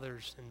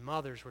fathers and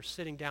mothers were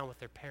sitting down with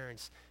their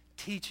parents,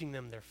 teaching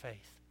them their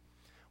faith.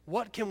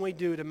 What can we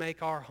do to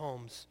make our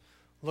homes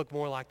look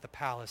more like the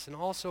palace? And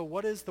also,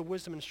 what is the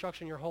wisdom and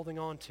instruction you're holding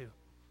on to?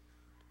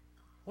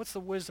 What's the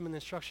wisdom and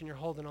instruction you're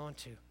holding on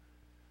to?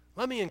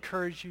 Let me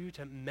encourage you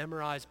to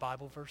memorize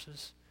Bible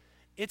verses.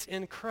 It's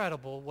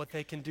incredible what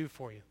they can do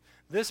for you.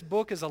 This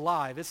book is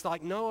alive. It's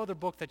like no other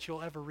book that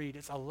you'll ever read.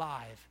 It's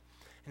alive.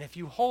 And if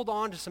you hold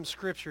on to some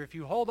scripture, if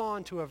you hold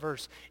on to a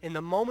verse, in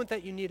the moment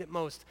that you need it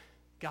most,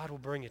 God will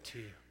bring it to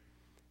you.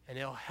 And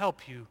it'll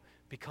help you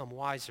become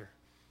wiser.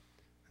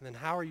 And then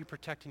how are you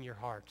protecting your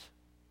heart?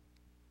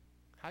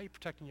 How are you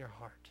protecting your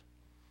heart?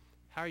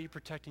 How are you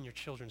protecting your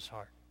children's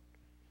heart?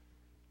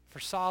 For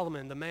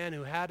Solomon, the man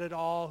who had it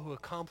all, who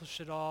accomplished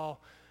it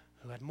all,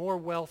 who had more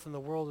wealth than the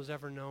world has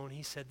ever known,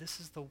 he said, this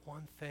is the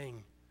one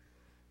thing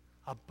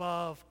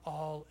above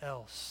all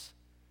else.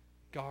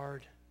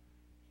 Guard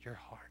your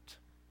heart.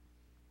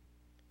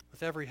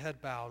 With every head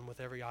bowed and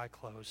with every eye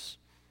closed,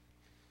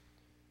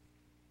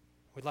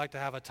 we'd like to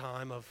have a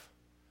time of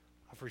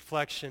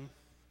reflection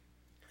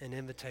and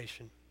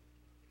invitation.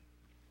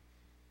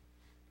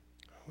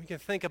 We can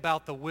think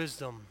about the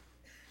wisdom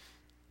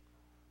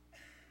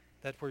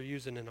that we're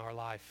using in our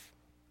life.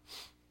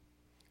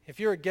 If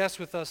you're a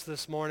guest with us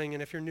this morning,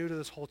 and if you're new to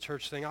this whole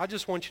church thing, I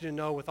just want you to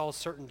know with all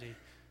certainty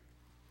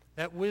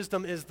that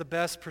wisdom is the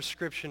best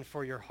prescription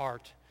for your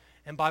heart.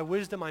 And by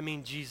wisdom, I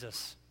mean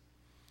Jesus.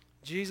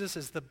 Jesus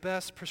is the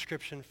best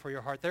prescription for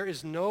your heart. There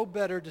is no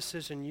better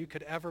decision you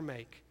could ever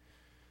make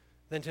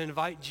than to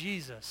invite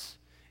Jesus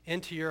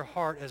into your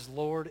heart as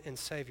Lord and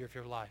Savior of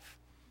your life.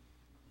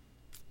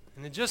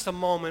 And in just a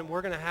moment,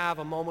 we're going to have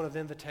a moment of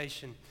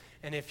invitation.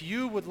 And if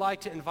you would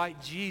like to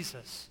invite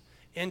Jesus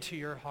into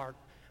your heart,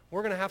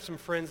 we're going to have some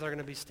friends that are going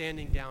to be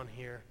standing down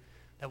here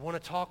that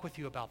want to talk with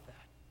you about that.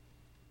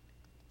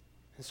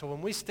 And so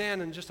when we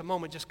stand in just a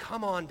moment, just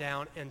come on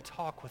down and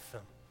talk with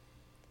them.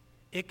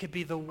 It could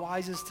be the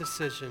wisest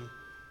decision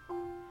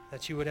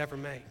that you would ever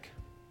make.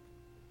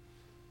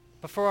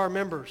 But for our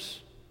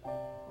members,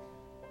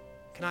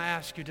 can I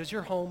ask you, does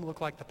your home look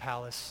like the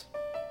palace?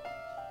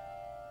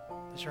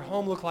 Does your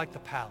home look like the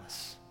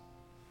palace?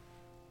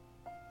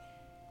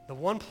 the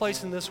one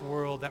place in this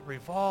world that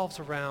revolves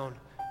around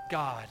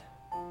God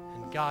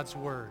and God's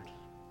Word.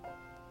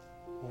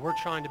 We're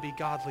trying to be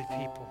godly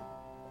people.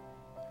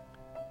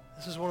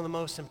 This is one of the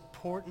most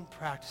important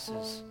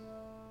practices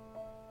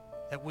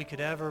that we could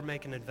ever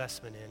make an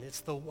investment in.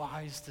 It's the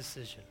wise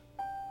decision.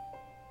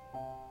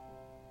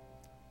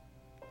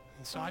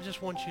 And so I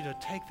just want you to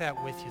take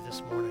that with you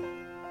this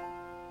morning.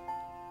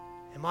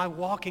 Am I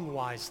walking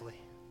wisely?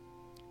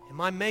 Am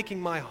I making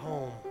my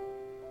home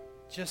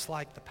just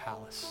like the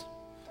palace?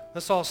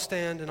 Let's all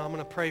stand, and I'm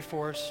going to pray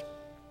for us.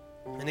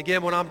 And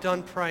again, when I'm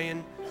done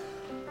praying,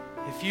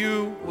 if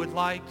you would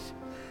like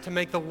to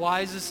make the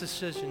wisest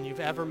decision you've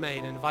ever made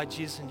and invite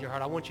Jesus into your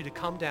heart, I want you to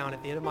come down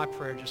at the end of my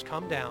prayer. Just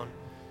come down,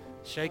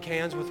 shake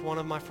hands with one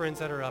of my friends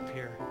that are up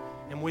here,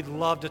 and we'd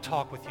love to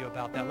talk with you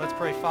about that. Let's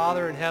pray.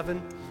 Father in heaven,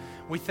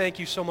 we thank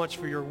you so much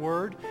for your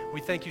word.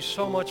 We thank you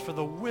so much for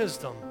the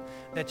wisdom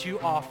that you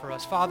offer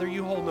us. Father,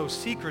 you hold no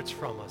secrets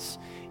from us.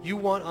 You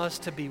want us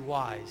to be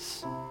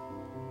wise.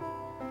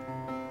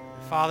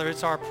 Father,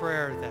 it's our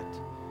prayer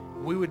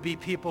that we would be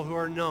people who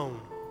are known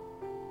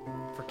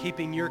for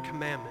keeping your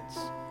commandments,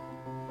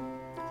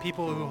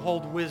 people who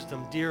hold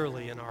wisdom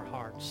dearly in our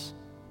hearts.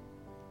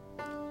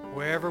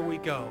 Wherever we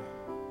go,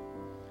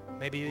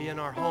 maybe in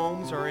our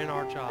homes or in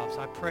our jobs,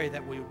 I pray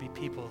that we would be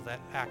people that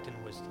act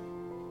in wisdom.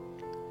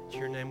 In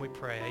your name we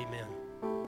pray, amen.